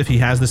feels as if he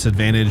has this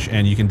advantage,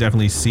 and you can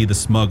definitely see the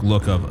smug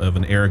look of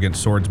an arrogant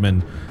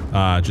swordsman,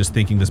 just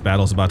thinking this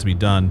battle is about to be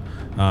done.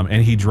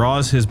 And he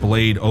draws his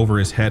blade over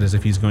his head as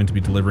if he's going to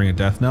be delivering a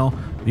death knell.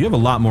 You have a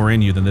lot more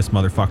in you than this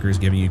motherfucker is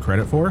giving you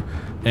credit for.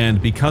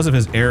 And because of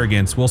his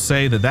arrogance, we'll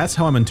say that that's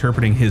how I'm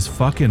interpreting his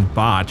fucking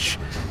botch,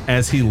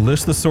 as he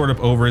lifts the sword up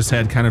over his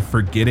head, kind of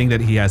forgetting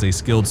that he has a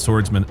skilled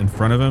swordsman in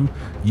front of him.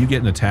 You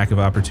get an attack of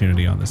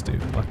opportunity on this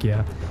dude. Fuck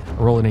yeah.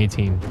 I roll an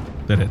 18.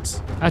 That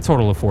hits. A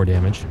total of 4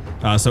 damage.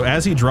 So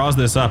as he draws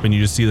this up and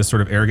you just see this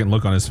sort of arrogant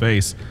look on his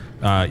face,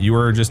 you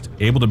are just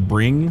able to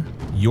bring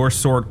your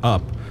sword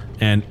up,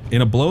 and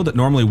in a blow that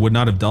normally would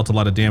not have dealt a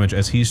lot of damage,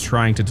 as he's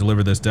trying to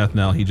deliver this death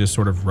knell, he just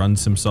sort of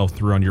runs himself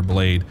through on your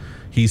blade.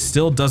 He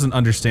still doesn't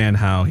understand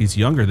how he's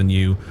younger than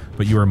you,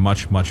 but you are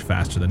much, much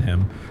faster than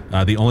him.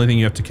 The only thing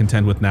you have to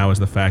contend with now is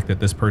the fact that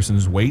this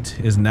person's weight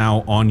is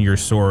now on your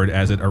sword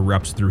as it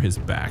erupts through his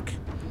back.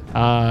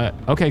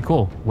 Okay,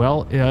 cool.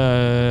 Well,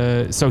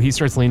 so he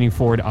starts leaning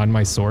forward on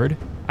my sword.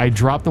 I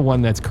drop the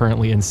one that's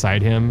currently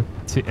inside him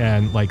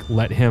and like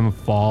let him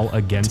fall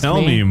against me.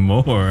 Tell me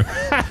more.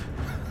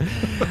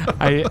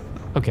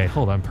 Okay,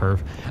 hold on,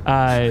 perv.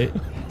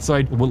 So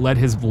I will let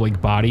his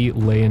like body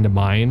lay into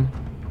mine,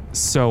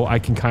 so I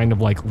can kind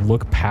of like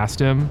look past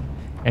him.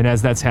 And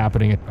as that's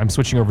happening, I'm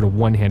switching over to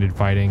one-handed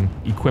fighting,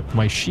 equip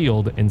my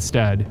shield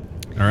instead.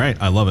 All right,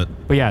 I love it.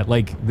 But yeah,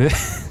 like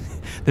this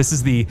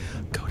is the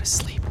go to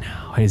sleep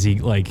now. As he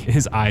like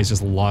his eyes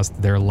just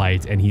lost their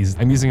light, and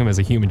I'm using him as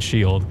a human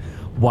shield,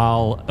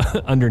 while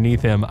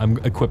underneath him I'm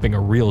equipping a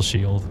real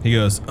shield. He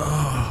goes,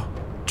 "Oh,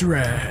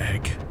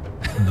 drag,"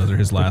 and those are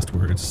his last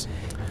words.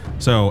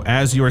 So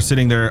as you are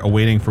sitting there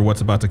awaiting for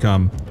what's about to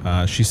come,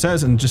 she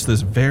says in just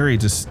this very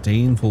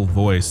disdainful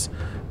voice,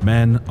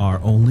 "Men are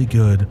only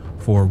good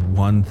for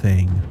one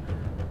thing,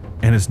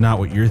 and it's not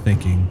what you're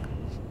thinking.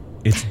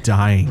 It's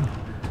dying.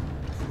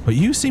 But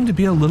you seem to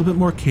be a little bit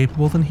more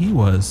capable than he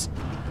was.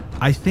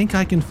 I think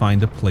I can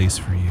find a place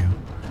for you."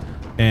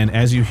 And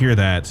as you hear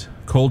that,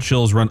 cold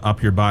chills run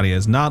up your body,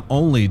 as not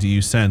only do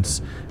you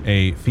sense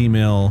a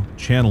female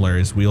channeler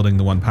is wielding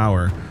the one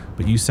power,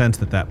 but you sense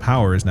that that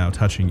power is now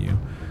touching you.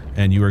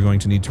 And you are going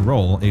to need to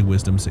roll a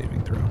wisdom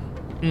saving throw.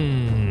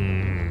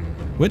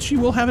 Which you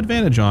will have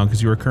advantage on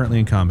because you are currently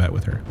in combat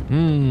with her.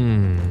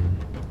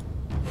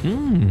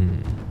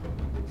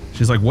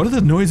 She's like, "What are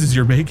the noises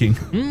you're making?"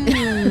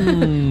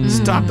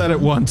 Stop that at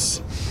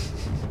once.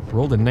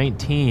 Rolled a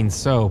 19,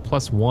 so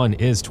 +1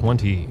 is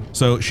 20.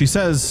 So she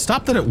says,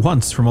 "Stop that at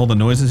once," from all the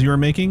noises you are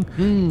making.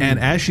 And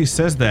as she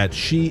says that,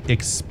 she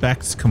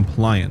expects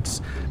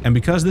compliance. And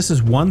because this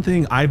is one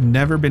thing I've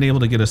never been able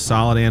to get a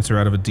solid answer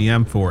out of a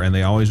DM for, and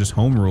they always just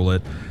home rule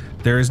it,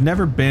 there has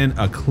never been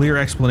a clear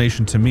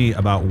explanation to me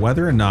about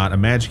whether or not a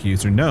magic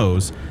user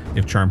knows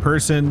if Charm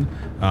Person,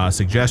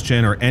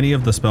 Suggestion, or any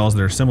of the spells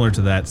that are similar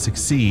to that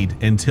succeed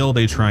until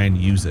they try and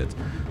use it.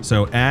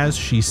 So as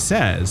she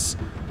says,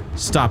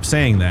 "Stop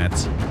saying that,"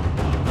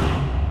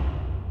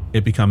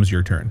 it becomes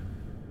your turn.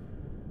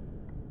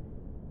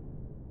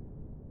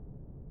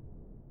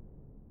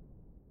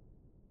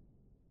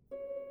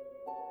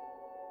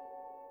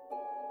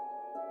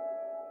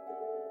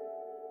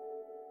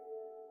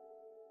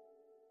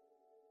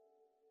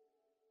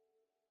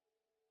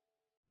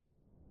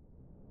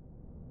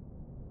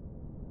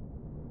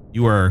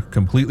 You are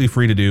completely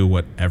free to do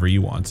whatever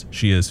you want.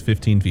 She is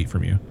 15 feet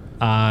from you.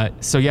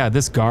 So yeah,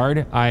 this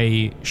guard,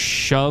 I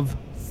shove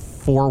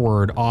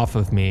forward off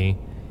of me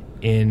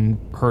in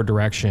her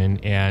direction,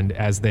 and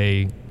as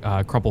they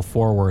crumple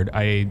forward,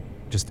 I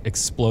just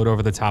explode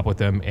over the top with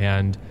them,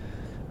 and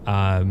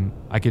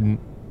I can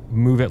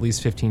move at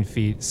least 15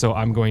 feet, so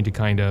I'm going to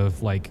kind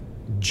of like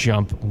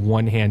jump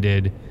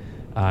one-handed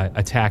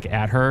attack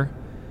at her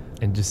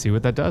and just see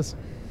what that does.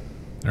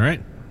 All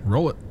right,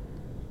 roll it.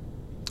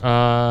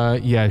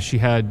 Yeah, she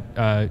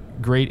had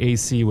great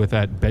AC with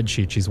that bed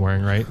sheet she's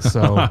wearing, right?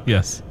 So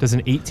yes. Does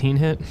an 18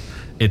 hit?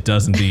 It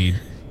does indeed.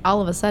 All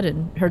of a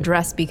sudden, her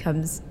dress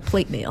becomes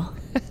plate mail.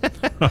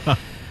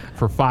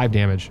 For 5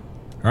 damage.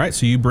 All right,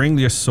 so you bring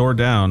the sword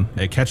down.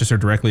 It catches her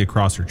directly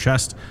across her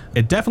chest.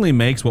 It definitely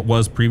makes what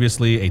was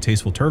previously a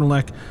tasteful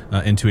turtleneck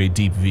into a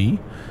deep V,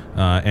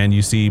 and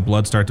you see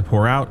blood start to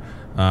pour out.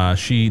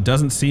 She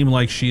doesn't seem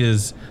like she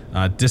is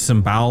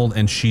disemboweled,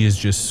 and she is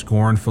just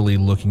scornfully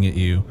looking at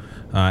you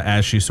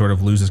as she sort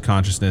of loses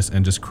consciousness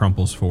and just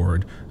crumples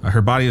forward.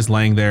 Her body is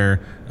laying there.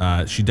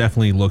 She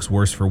definitely looks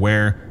worse for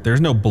wear. There's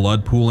no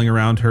blood pooling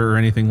around her or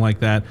anything like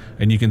that,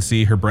 and you can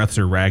see her breaths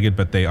are ragged,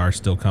 but they are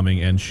still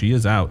coming, and she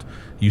is out.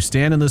 You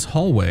stand in this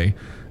hallway,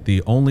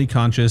 the only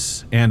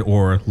conscious and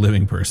or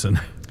living person.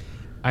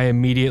 I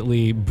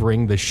immediately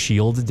bring the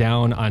shield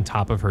down on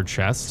top of her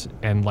chest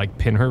and like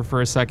pin her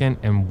for a second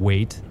and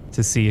wait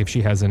to see if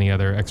she has any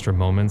other extra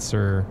moments,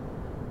 or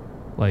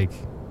like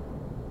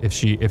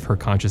if her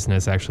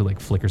consciousness actually like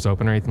flickers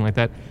open or anything like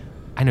that.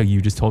 I know you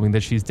just told me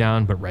that she's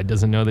down, but Red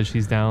doesn't know that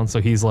she's down, so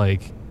he's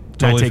like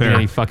not taking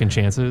any fucking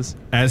chances.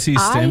 As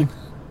he's standing,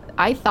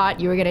 I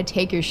thought you were gonna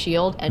take your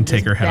shield and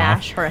take just her head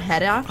bash off. her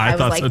head off. I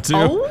thought was like,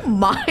 so too. Oh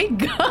my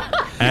god!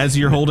 As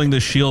you're holding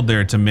the shield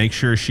there to make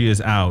sure she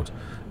is out,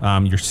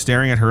 you're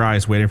staring at her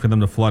eyes, waiting for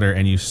them to flutter,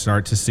 and you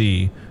start to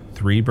see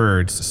 3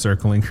 birds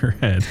circling her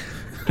head,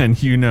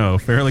 and you know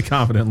fairly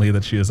confidently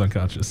that she is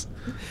unconscious.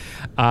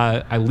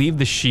 I leave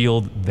the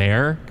shield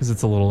there because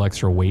it's a little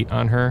extra weight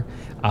on her,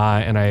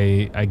 and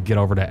I get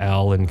over to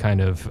Elle and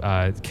kind of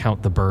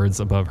count the birds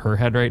above her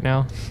head right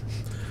now.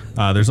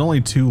 There's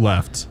only 2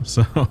 left,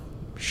 so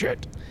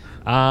shit.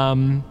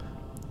 Cool.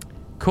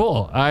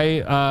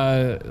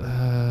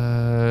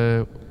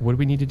 What do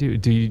we need to do?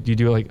 Do you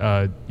do like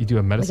you do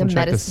a medicine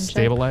check to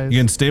stabilize? You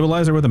can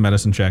stabilize her with a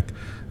medicine check.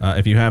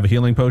 If you have a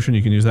healing potion,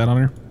 you can use that on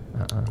her.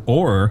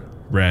 Or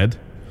Red,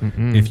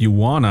 if you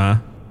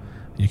wanna,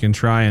 you can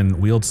try and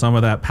wield some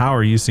of that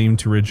power you seem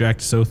to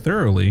reject so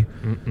thoroughly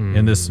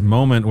in this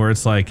moment where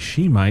it's like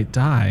she might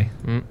die.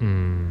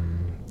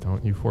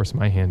 Don't you force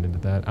my hand into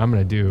that. I'm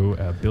going to do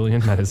a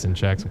billion medicine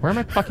checks. Where are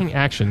my fucking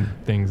action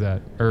things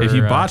at? If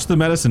you botch the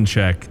medicine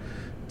check,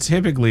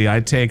 typically I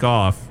take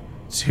off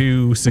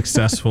 2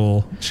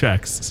 successful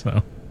checks.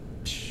 So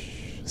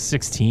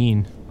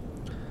 16.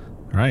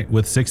 All right.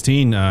 With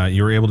 16,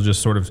 you were able to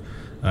just sort of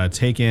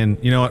take in,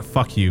 you know what,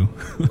 fuck you.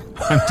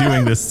 I'm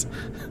doing this.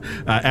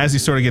 As you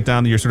sort of get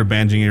down, you're sort of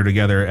bandaging her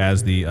together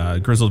as the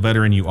grizzled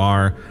veteran you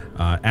are.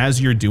 As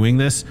you're doing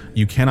this,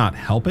 you cannot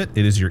help it.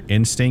 It is your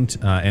instinct,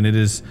 and it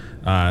is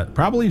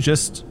probably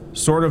just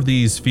sort of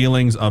these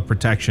feelings of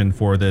protection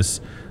for this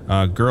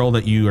girl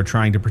that you are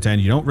trying to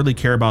pretend you don't really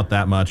care about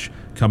that much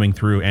coming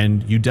through,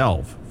 and you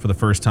delve for the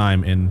first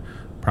time in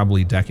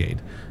probably a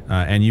decade.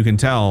 And you can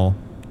tell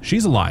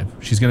she's alive.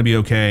 She's going to be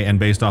okay, and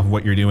based off of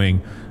what you're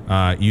doing,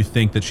 you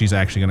think that she's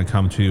actually going to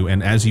come to.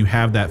 And as you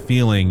have that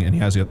feeling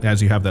and as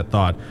you have that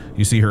thought,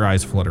 you see her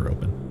eyes flutter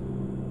open.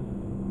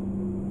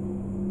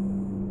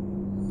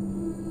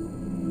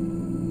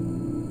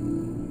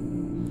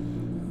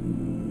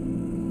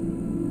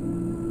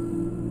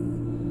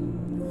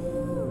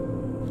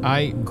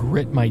 I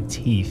grit my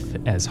teeth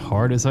as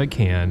hard as I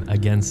can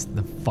against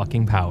the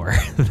fucking power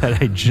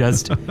that I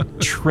just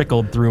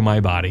trickled through my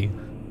body.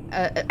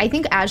 I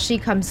think as she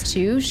comes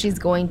to, she's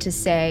going to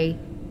say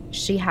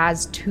she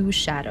has 2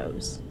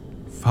 shadows.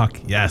 Fuck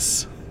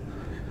yes.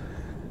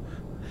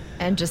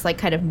 And just like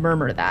kind of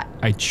murmur that.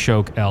 I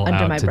choke Elle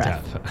under out my to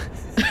breath.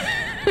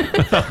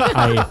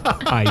 death.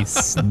 I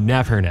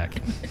snap her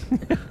neck.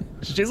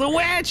 She's a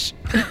witch!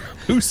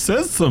 Who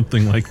says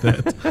something like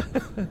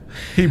that?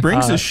 He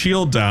brings his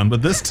shield down,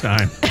 but this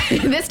time...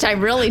 This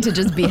time really to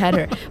just behead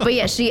her. But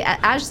yeah, she,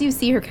 as you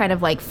see her kind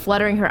of like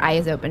fluttering her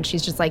eyes open,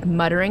 she's just like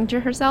muttering to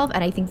herself,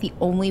 and I think the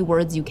only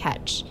words you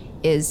catch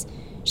is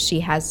she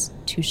has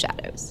 2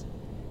 shadows.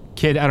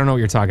 Kid, I don't know what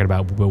you're talking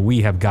about, but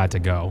we have got to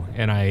go.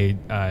 And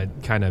I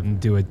kind of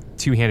do a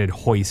 2-handed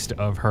hoist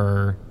of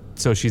her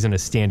so she's in a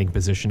standing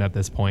position at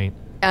this point.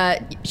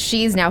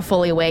 She's now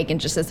fully awake and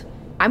just says,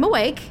 I'm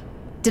awake.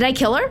 Did I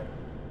kill her?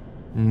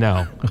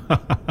 No.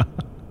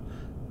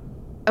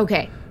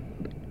 Okay.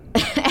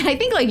 And I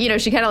think, like, you know,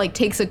 she kind of like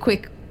takes a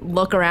quick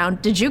look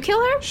around. Did you kill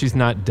her? She's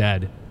not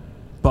dead,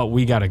 but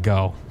we gotta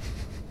go.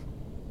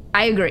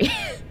 I agree.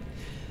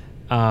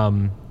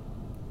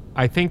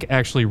 I think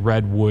actually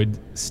Red would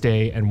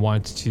stay and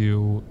want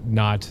to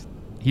not...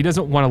 He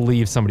doesn't want to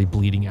leave somebody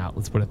bleeding out,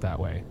 let's put it that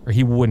way. Or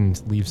he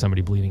wouldn't leave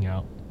somebody bleeding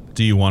out.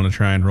 Do you want to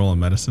try and roll a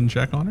medicine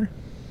check on her?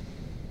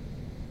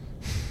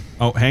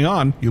 Oh, hang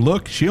on. You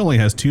look, she only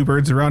has 2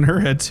 birds around her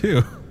head,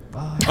 too.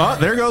 Oh,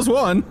 there goes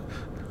one.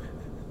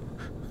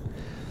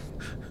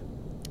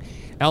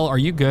 Elle, are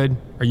you good?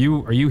 Are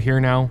you here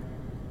now?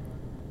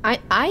 I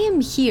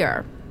am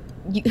here.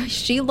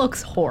 She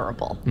looks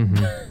horrible.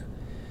 Mm-hmm.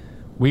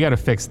 We got to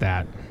fix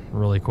that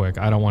really quick.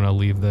 I don't want to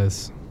leave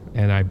this.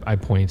 And I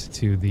point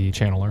to the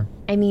channeler.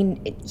 I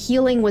mean,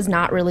 healing was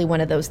not really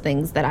one of those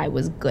things that I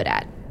was good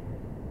at.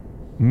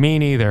 Me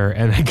neither.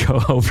 And I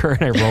go over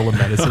and I roll a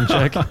medicine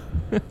check.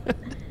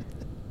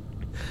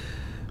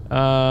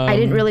 I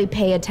didn't really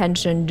pay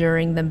attention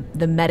during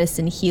the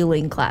medicine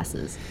healing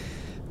classes.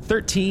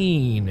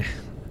 13.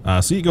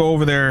 So you go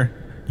over there.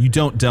 You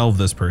don't delve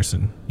this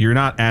person. You're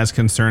not as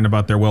concerned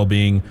about their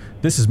well-being.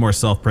 This is more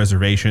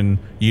self-preservation.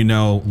 You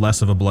know,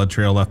 less of a blood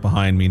trail left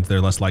behind means they're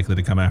less likely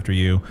to come after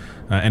you.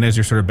 And as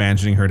you're sort of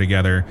bandaging her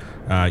together,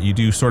 you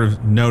do sort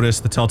of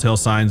notice the telltale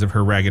signs of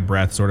her ragged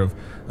breath sort of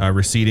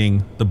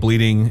receding. The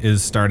bleeding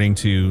is starting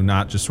to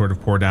not just sort of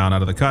pour down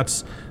out of the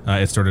cuts.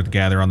 It's started to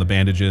gather on the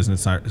bandages, and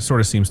it sort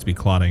of seems to be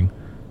clotting.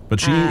 But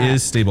she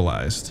is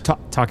stabilized.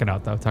 Talk it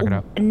out, though. Talk it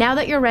out. Now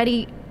that you're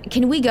ready,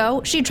 can we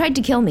go? She tried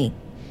to kill me.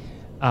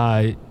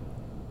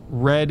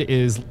 Red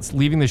is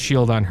leaving the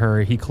shield on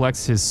her. He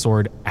collects his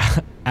sword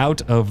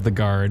out of the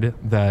guard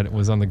that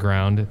was on the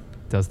ground.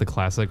 Does the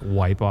classic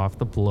wipe off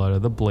the blood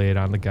of the blade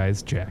on the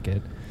guy's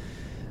jacket.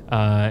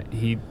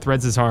 He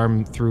threads his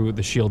arm through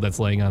the shield that's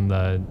laying on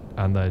the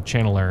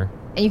channeler.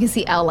 And you can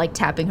see Elle like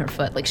tapping her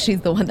foot, like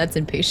she's the one that's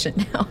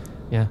impatient now.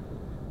 Yeah,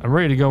 I'm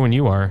ready to go when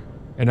you are,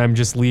 and I'm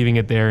just leaving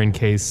it there in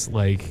case,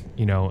 like,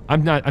 you know,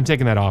 I'm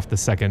taking that off the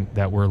second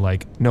that we're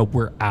like, nope,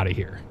 we're out of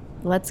here.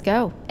 Let's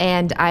go.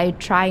 And I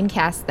try and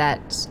cast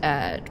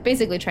that,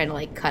 basically trying to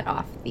like cut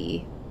off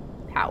the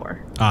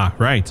power. Ah,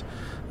 right.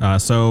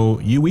 So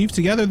you weave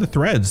together the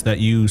threads that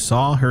you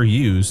saw her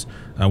use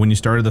when you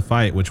started the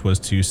fight, which was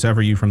to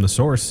sever you from the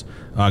source.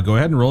 Go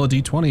ahead and roll a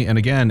d20, and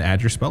again,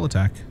 add your spell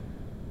attack.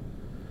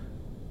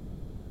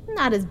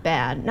 Not as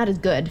bad, not as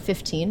good,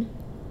 15.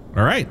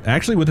 All right.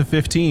 Actually, with a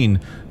 15,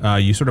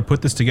 you sort of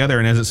put this together,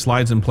 and as it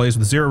slides in place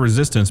with 0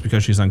 resistance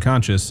because she's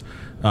unconscious,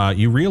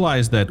 you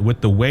realize that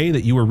with the way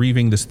that you were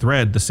weaving this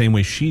thread the same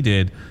way she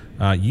did,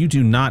 you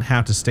do not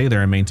have to stay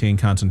there and maintain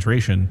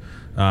concentration.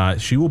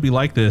 She will be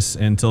like this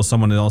until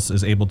someone else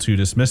is able to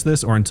dismiss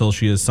this, or until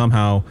she is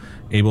somehow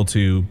able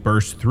to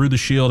burst through the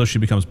shield if she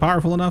becomes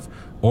powerful enough,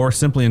 or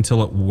simply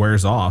until it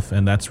wears off,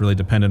 and that's really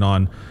dependent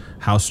on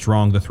how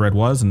strong the thread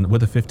was. And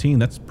with a 15,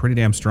 that's pretty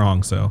damn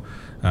strong, so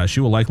she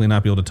will likely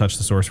not be able to touch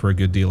the source for a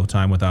good deal of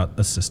time without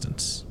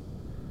assistance.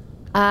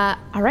 All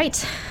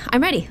right,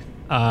 I'm ready.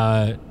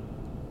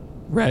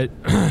 Red.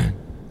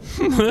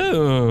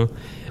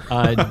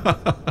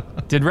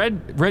 Did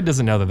Red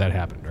doesn't know that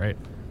happened, right?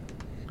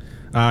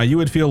 You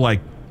would feel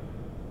like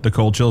the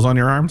cold chills on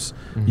your arms.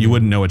 You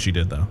wouldn't know what she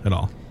did, though, at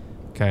all.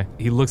 Okay.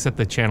 He looks at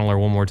the channeler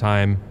one more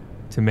time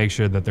to make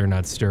sure that they're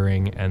not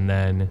stirring, and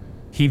then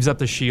heaves up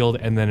the shield,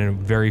 and then in a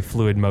very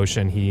fluid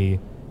motion, he,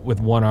 with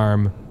one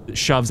arm,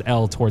 shoves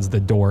Elle towards the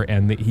door,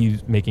 and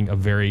he's making a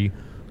very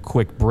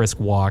quick, brisk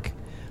walk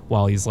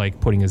while he's like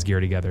putting his gear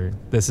together.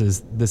 This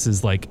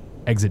is like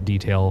exit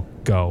detail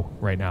go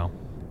right now.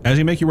 As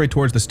you make your way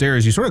towards the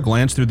stairs, you sort of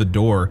glance through the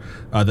door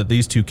that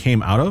these two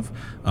came out of,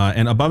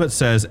 and above it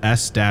says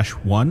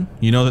S-1.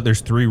 You know that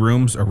there's 3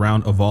 rooms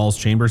around Aval's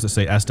chambers that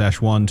say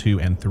S-1, 2,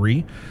 and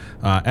 3.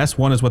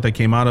 S1 is what they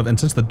came out of, and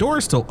since the door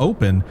is still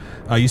open,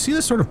 you see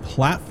this sort of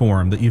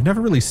platform that you've never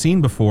really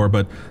seen before,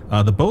 but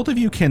the both of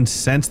you can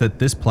sense that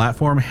this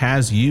platform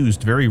has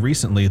used very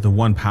recently the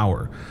One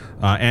Power.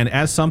 And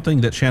as something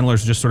that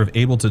channelers are just sort of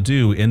able to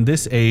do in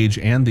this age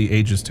and the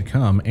ages to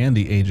come and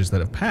the ages that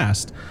have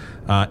passed,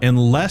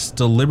 unless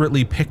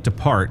deliberately picked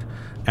apart,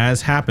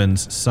 as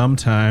happens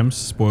sometimes,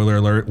 spoiler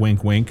alert,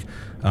 wink wink,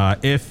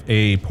 if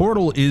a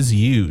portal is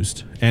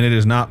used and it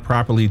is not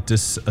properly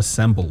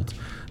disassembled,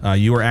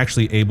 you are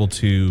actually able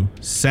to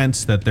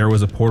sense that there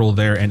was a portal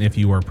there, and if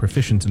you are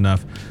proficient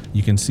enough,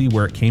 you can see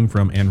where it came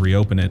from and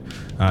reopen it.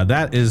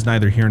 That is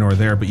neither here nor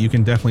there, but you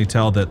can definitely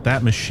tell that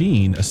that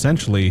machine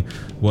essentially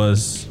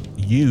was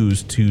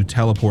used to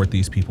teleport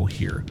these people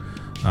here.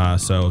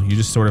 So you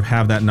just sort of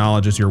have that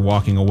knowledge as you're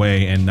walking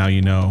away, and now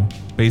you know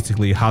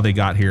basically how they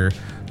got here.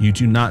 You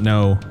do not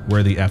know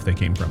where the F they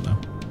came from, though.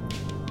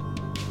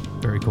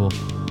 Very cool.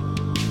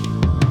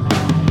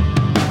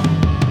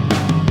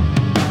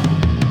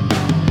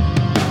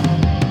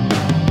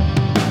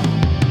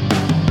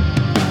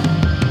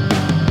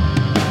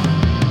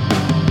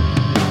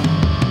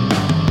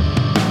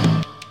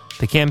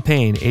 The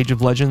campaign Age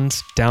of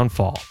Legends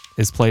Downfall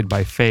is played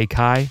by Faye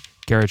Kai,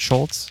 Garrett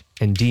Schultz,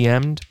 and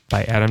DM'd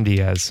by Adam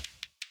Diaz.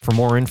 For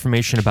more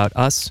information about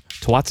us,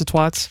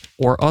 TWOTSaTWOTS,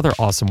 or other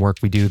awesome work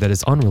we do that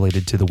is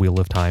unrelated to the Wheel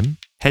of Time,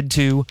 head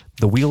to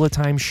The Wheel of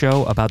Time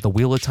Show about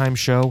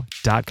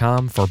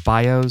thewheeloftimeshow.com for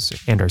bios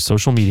and our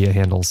social media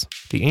handles.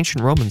 The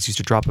ancient Romans used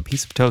to drop a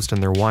piece of toast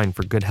in their wine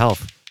for good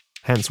health,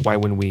 hence why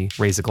when we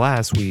raise a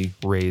glass, we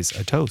raise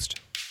a toast.